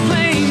as the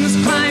flames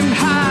climbed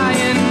high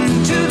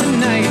into the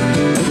night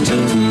to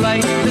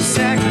light the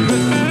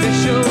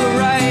sacrificial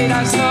rite,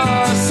 I saw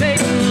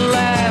Satan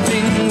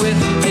laughing with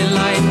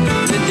delight.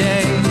 The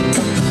day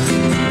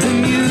the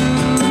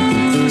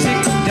music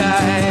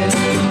died,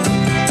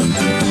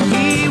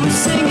 he was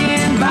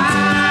singing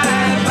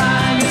bye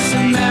bye Miss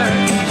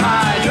American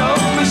Pie.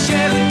 Drove my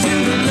Chevy to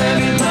the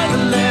levee, but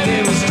the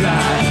levee was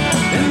dry.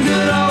 And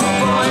good old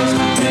boys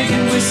were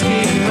drinking whiskey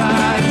and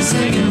rye and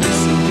singing,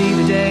 this'll be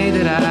the day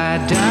that I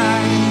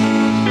die.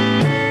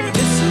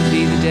 This'll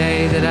be the day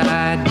that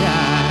I die.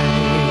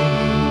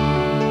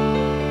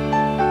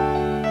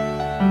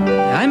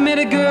 I met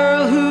a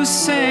girl who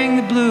sang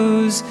the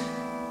blues,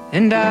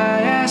 and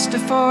I asked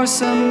her for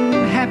some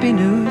happy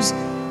news,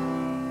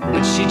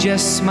 but she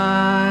just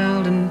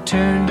smiled and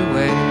turned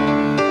away.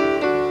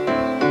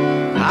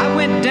 I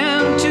went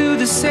down to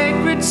the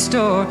sacred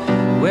store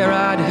where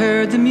I'd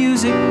heard the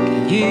music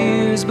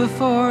years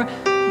before,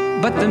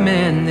 but the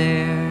man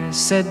there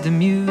said the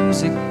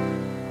music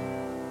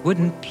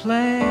wouldn't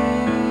play.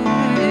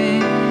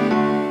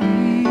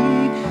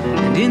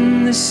 And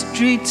in the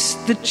streets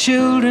the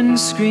children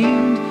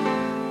screamed,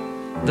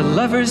 the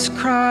lovers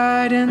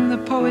cried and the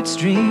poets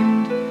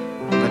dreamed,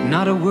 but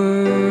not a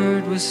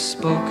word was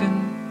spoken.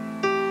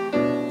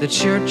 The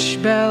church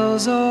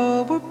bells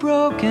all were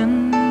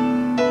broken.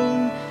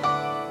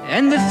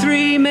 And the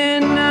 3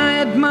 men I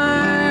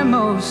admire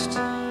most,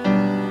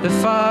 the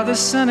Father,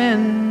 Son,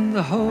 and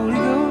the Holy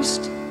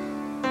Ghost,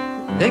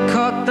 they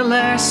caught the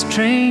last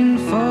train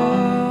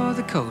for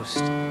the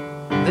coast.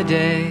 The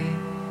day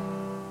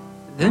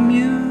the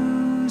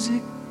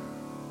music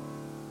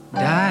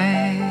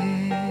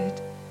died,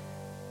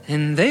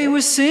 and they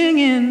were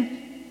singing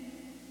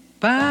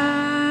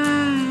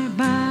bye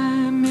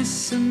bye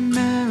Miss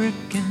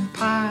American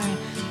Pie.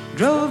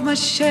 Drove my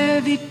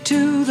Chevy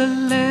to the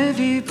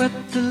levee, but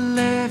the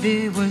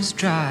levee was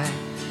dry.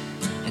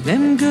 And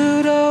them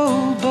good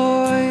old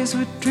boys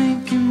were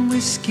drinking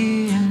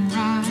whiskey and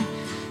rye,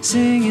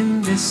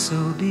 singing,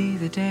 this'll be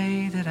the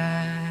day that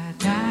I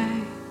die.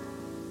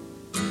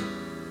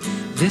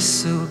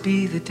 This'll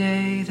be the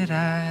day that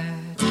I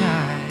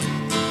die.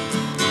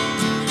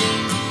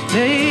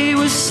 They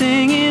were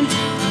singing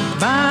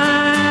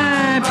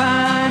bye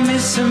bye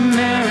Miss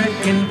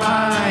American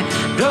Pie.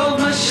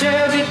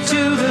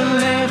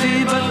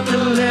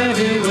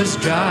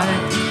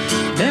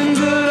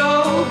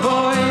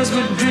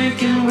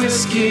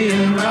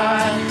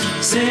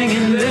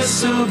 singing,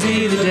 this'll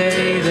be the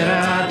day that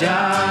I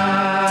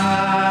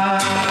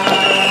die.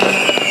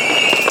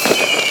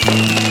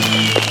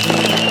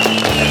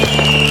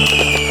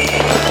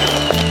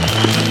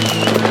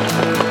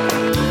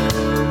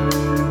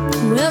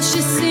 Well,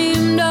 she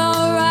seemed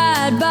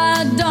alright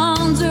by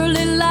dawn's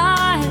early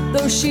light,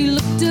 though she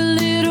looked a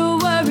little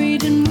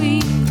worried and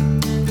weak.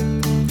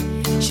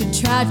 She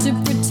tried to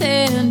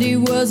pretend he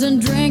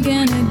wasn't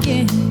drinking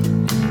again,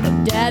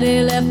 but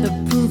Daddy left the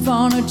proof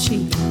on her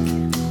cheek.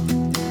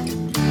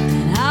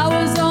 And I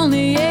was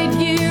only 8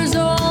 years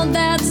old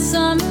that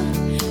summer,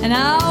 and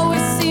I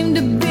always seemed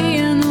to be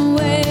in the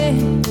way.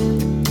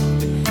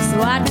 So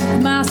I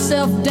took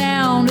myself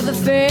down to the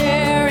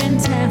fair in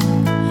town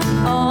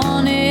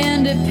on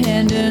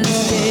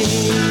Independence Day.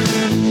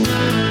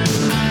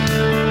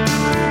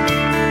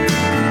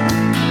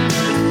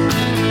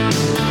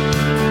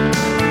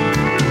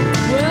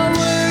 Well,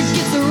 word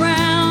gets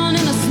around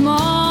in a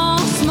small,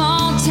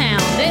 small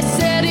town. They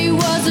said he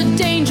was a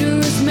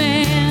dangerous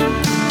man,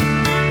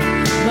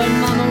 but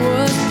Mama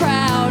was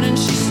proud and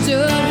she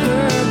stood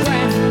her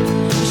ground.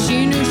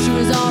 She knew she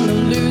was on the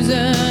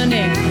losing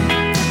end.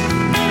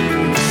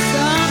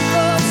 Some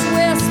folks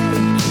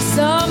whispered,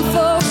 some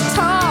folks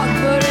talked,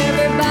 but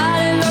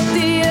everybody looked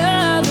the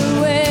other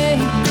way.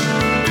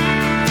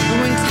 And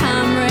when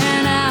time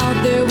ran out,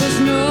 there was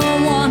no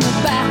one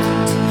about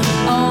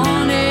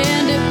on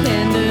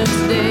Independence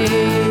Day.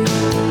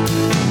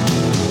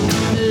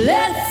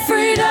 Let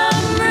freedom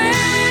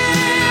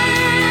ring,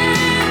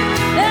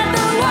 let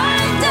the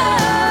white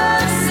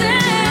dove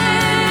sing,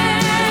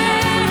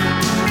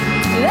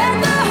 let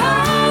the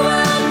whole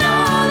world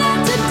know that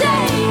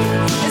today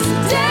is the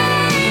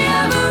day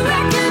of a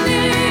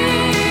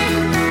reckoning.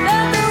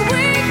 Let the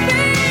weak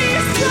be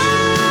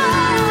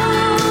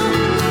strong,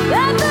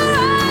 let the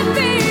right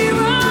be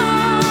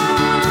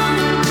wrong.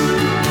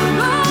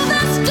 Roll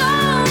the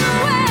stone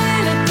away,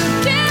 let the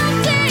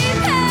guilty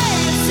pay.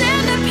 It's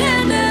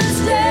Independence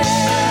Day.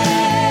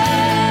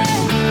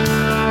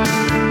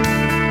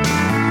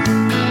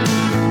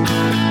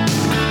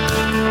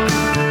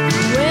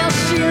 Well,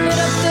 she lit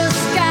up the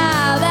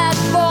sky that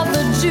 4th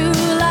of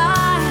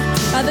July.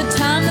 By the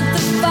time that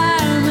the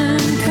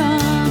firemen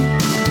come,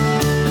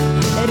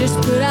 they just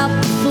put out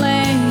the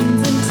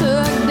flames and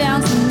took down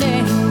some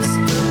names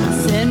and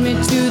sent me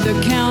to the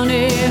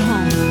county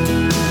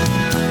home.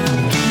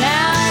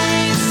 Now I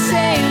ain't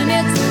saying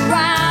it's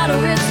right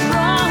or it's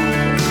wrong,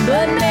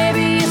 but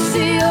maybe it's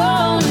the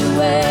only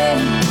way.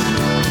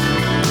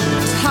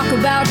 Talk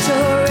about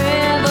your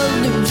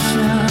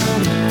revolution.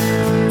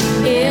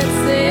 It's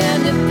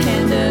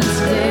Independence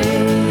Day.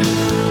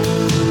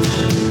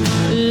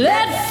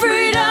 Let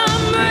freedom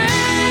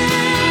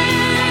ring,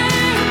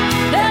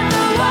 let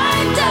the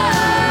white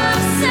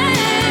dove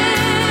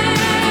sing,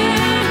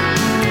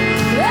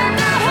 let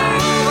the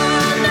whole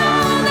world know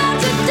that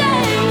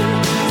today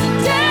is the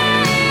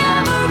day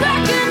of a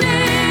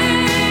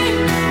reckoning.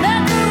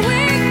 Let the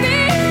weak be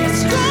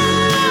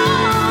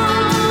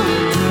strong,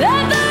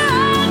 let the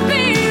right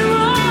be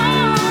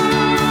wrong.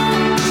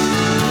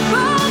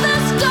 Roll the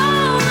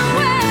stone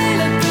away,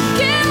 let the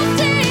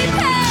guilty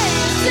pay.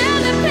 It's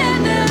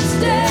Independence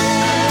Day.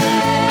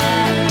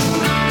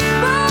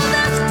 Roll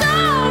the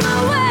stone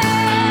away.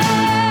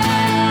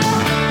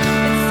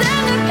 It's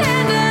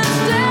Independence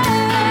Day.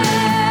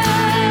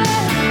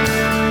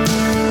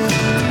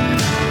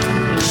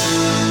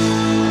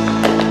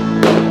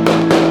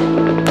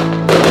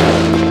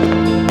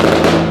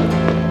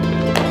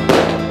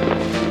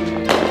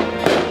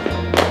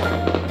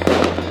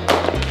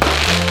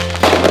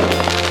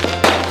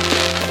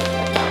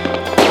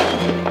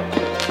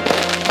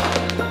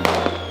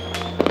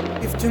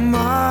 If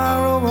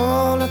tomorrow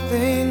all the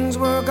things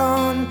were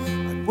gone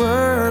I'd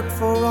worked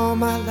for all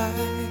my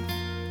life,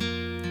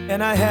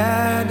 and I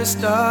had to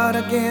start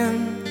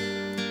again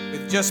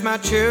with just my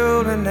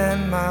children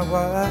and my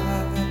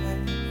wife.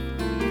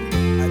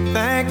 I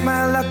thank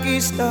my lucky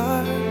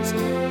stars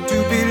to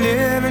be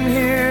living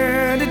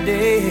here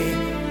today,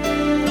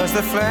 'cause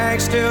the flag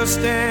still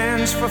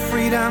stands for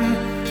freedom,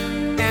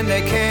 and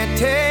they can't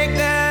take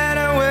that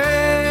away.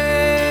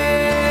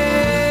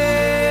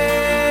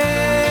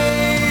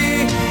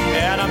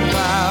 And I'm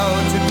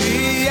proud to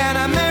be an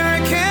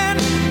American,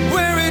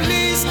 where at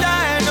least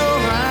I know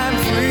I'm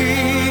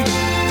free.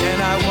 And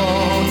I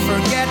won't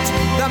forget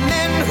the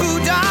men who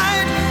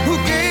died, who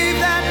gave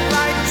that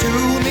right to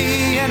me.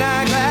 And I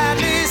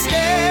gladly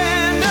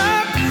stand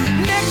up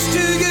next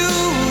to you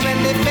and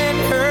defend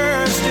her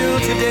still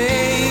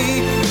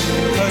today,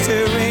 'cause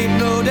there ain't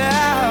no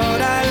doubt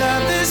I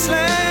love this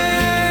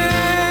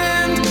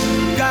land.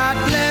 God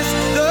bless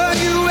the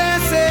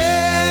USA.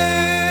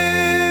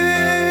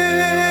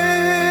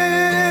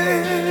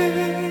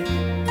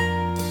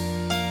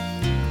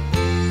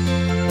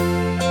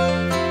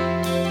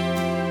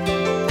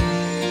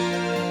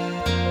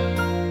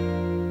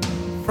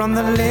 From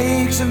the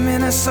lakes of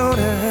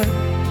Minnesota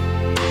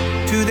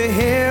to the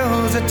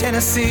hills of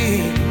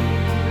Tennessee,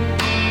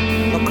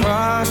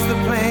 across the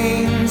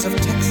plains of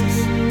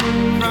Texas,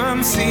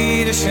 from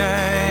sea to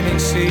shining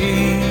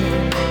sea,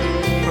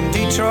 from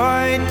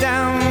Detroit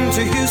down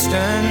to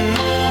Houston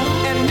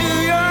and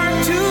New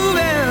York to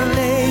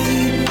LA,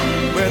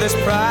 where there's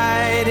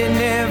pride in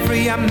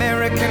every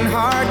American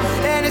heart,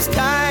 and it's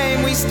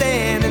time we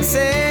stand and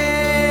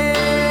say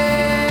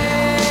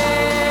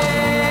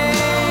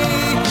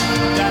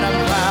that I'm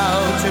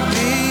proud to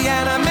be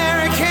an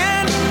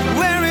American,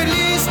 where at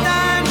least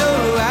I know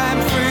I'm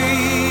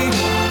free,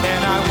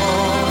 and I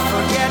won't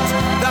forget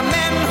the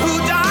men who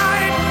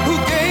died, who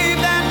gave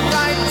that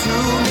right to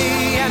me,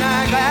 and I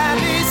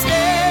gladly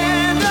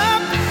stand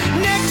up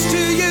next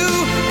to you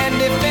and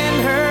defend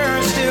her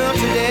still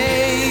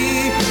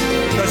today,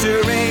 'cause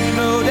there ain't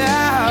no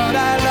doubt I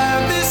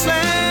love this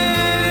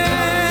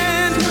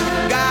land.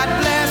 God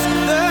bless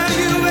the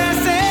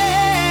USA.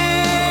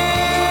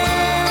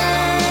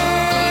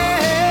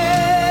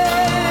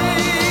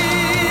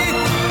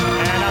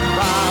 And I'm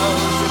proud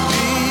to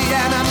be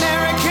an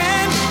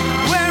American,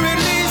 where at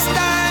least I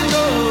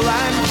know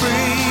I'm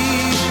free,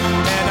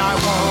 and I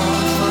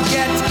won't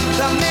forget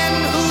the men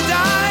who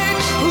died,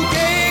 who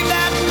gave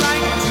that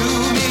right to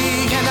me,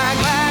 and I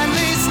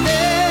gladly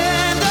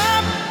stand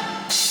up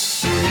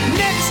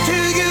next to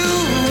you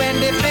and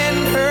defend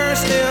her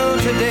still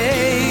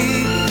today,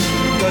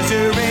 'cause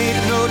there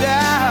ain't no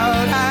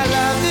doubt I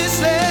love this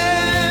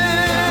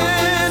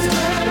land.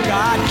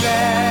 God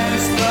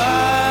bless the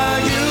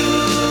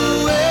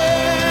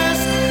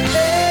USA.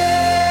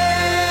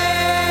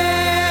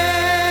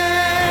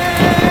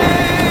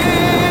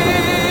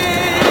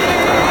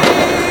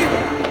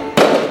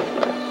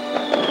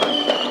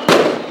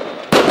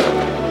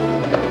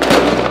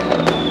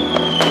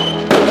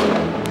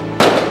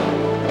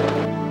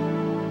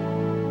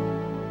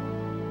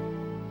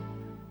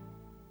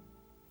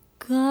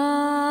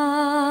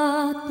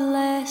 God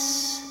bless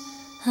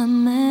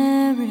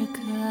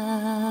America,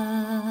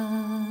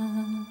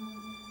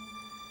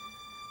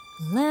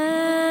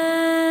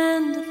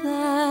 land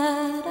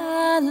that I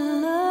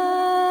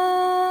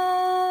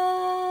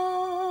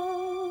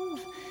love.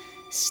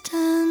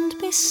 Stand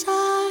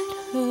beside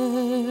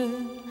her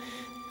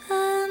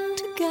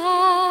and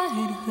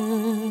guide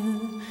her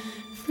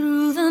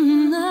through the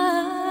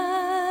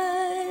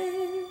night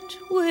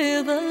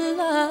with a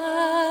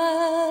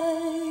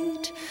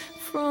light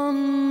from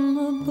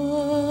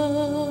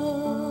above,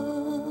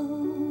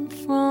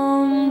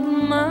 from the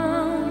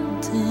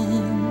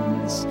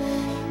mountains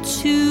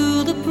to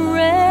the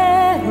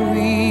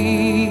prairies,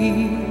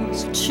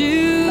 to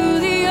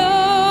the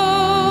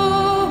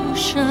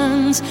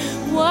oceans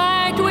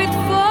white with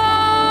foam.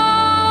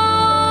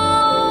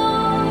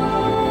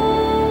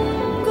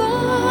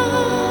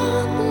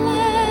 God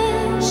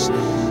bless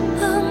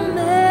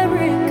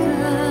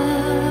America,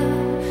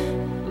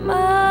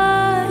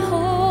 my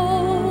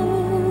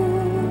home,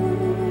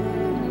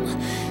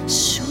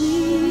 sweet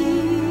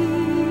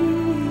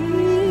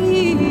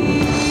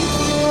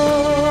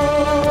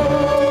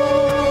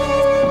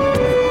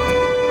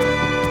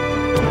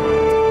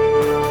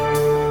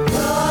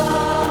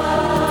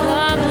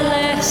God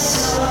bless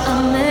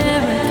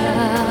America,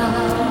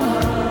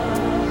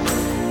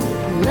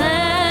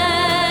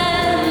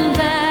 land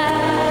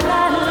that I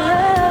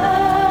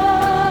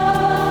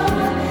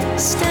love.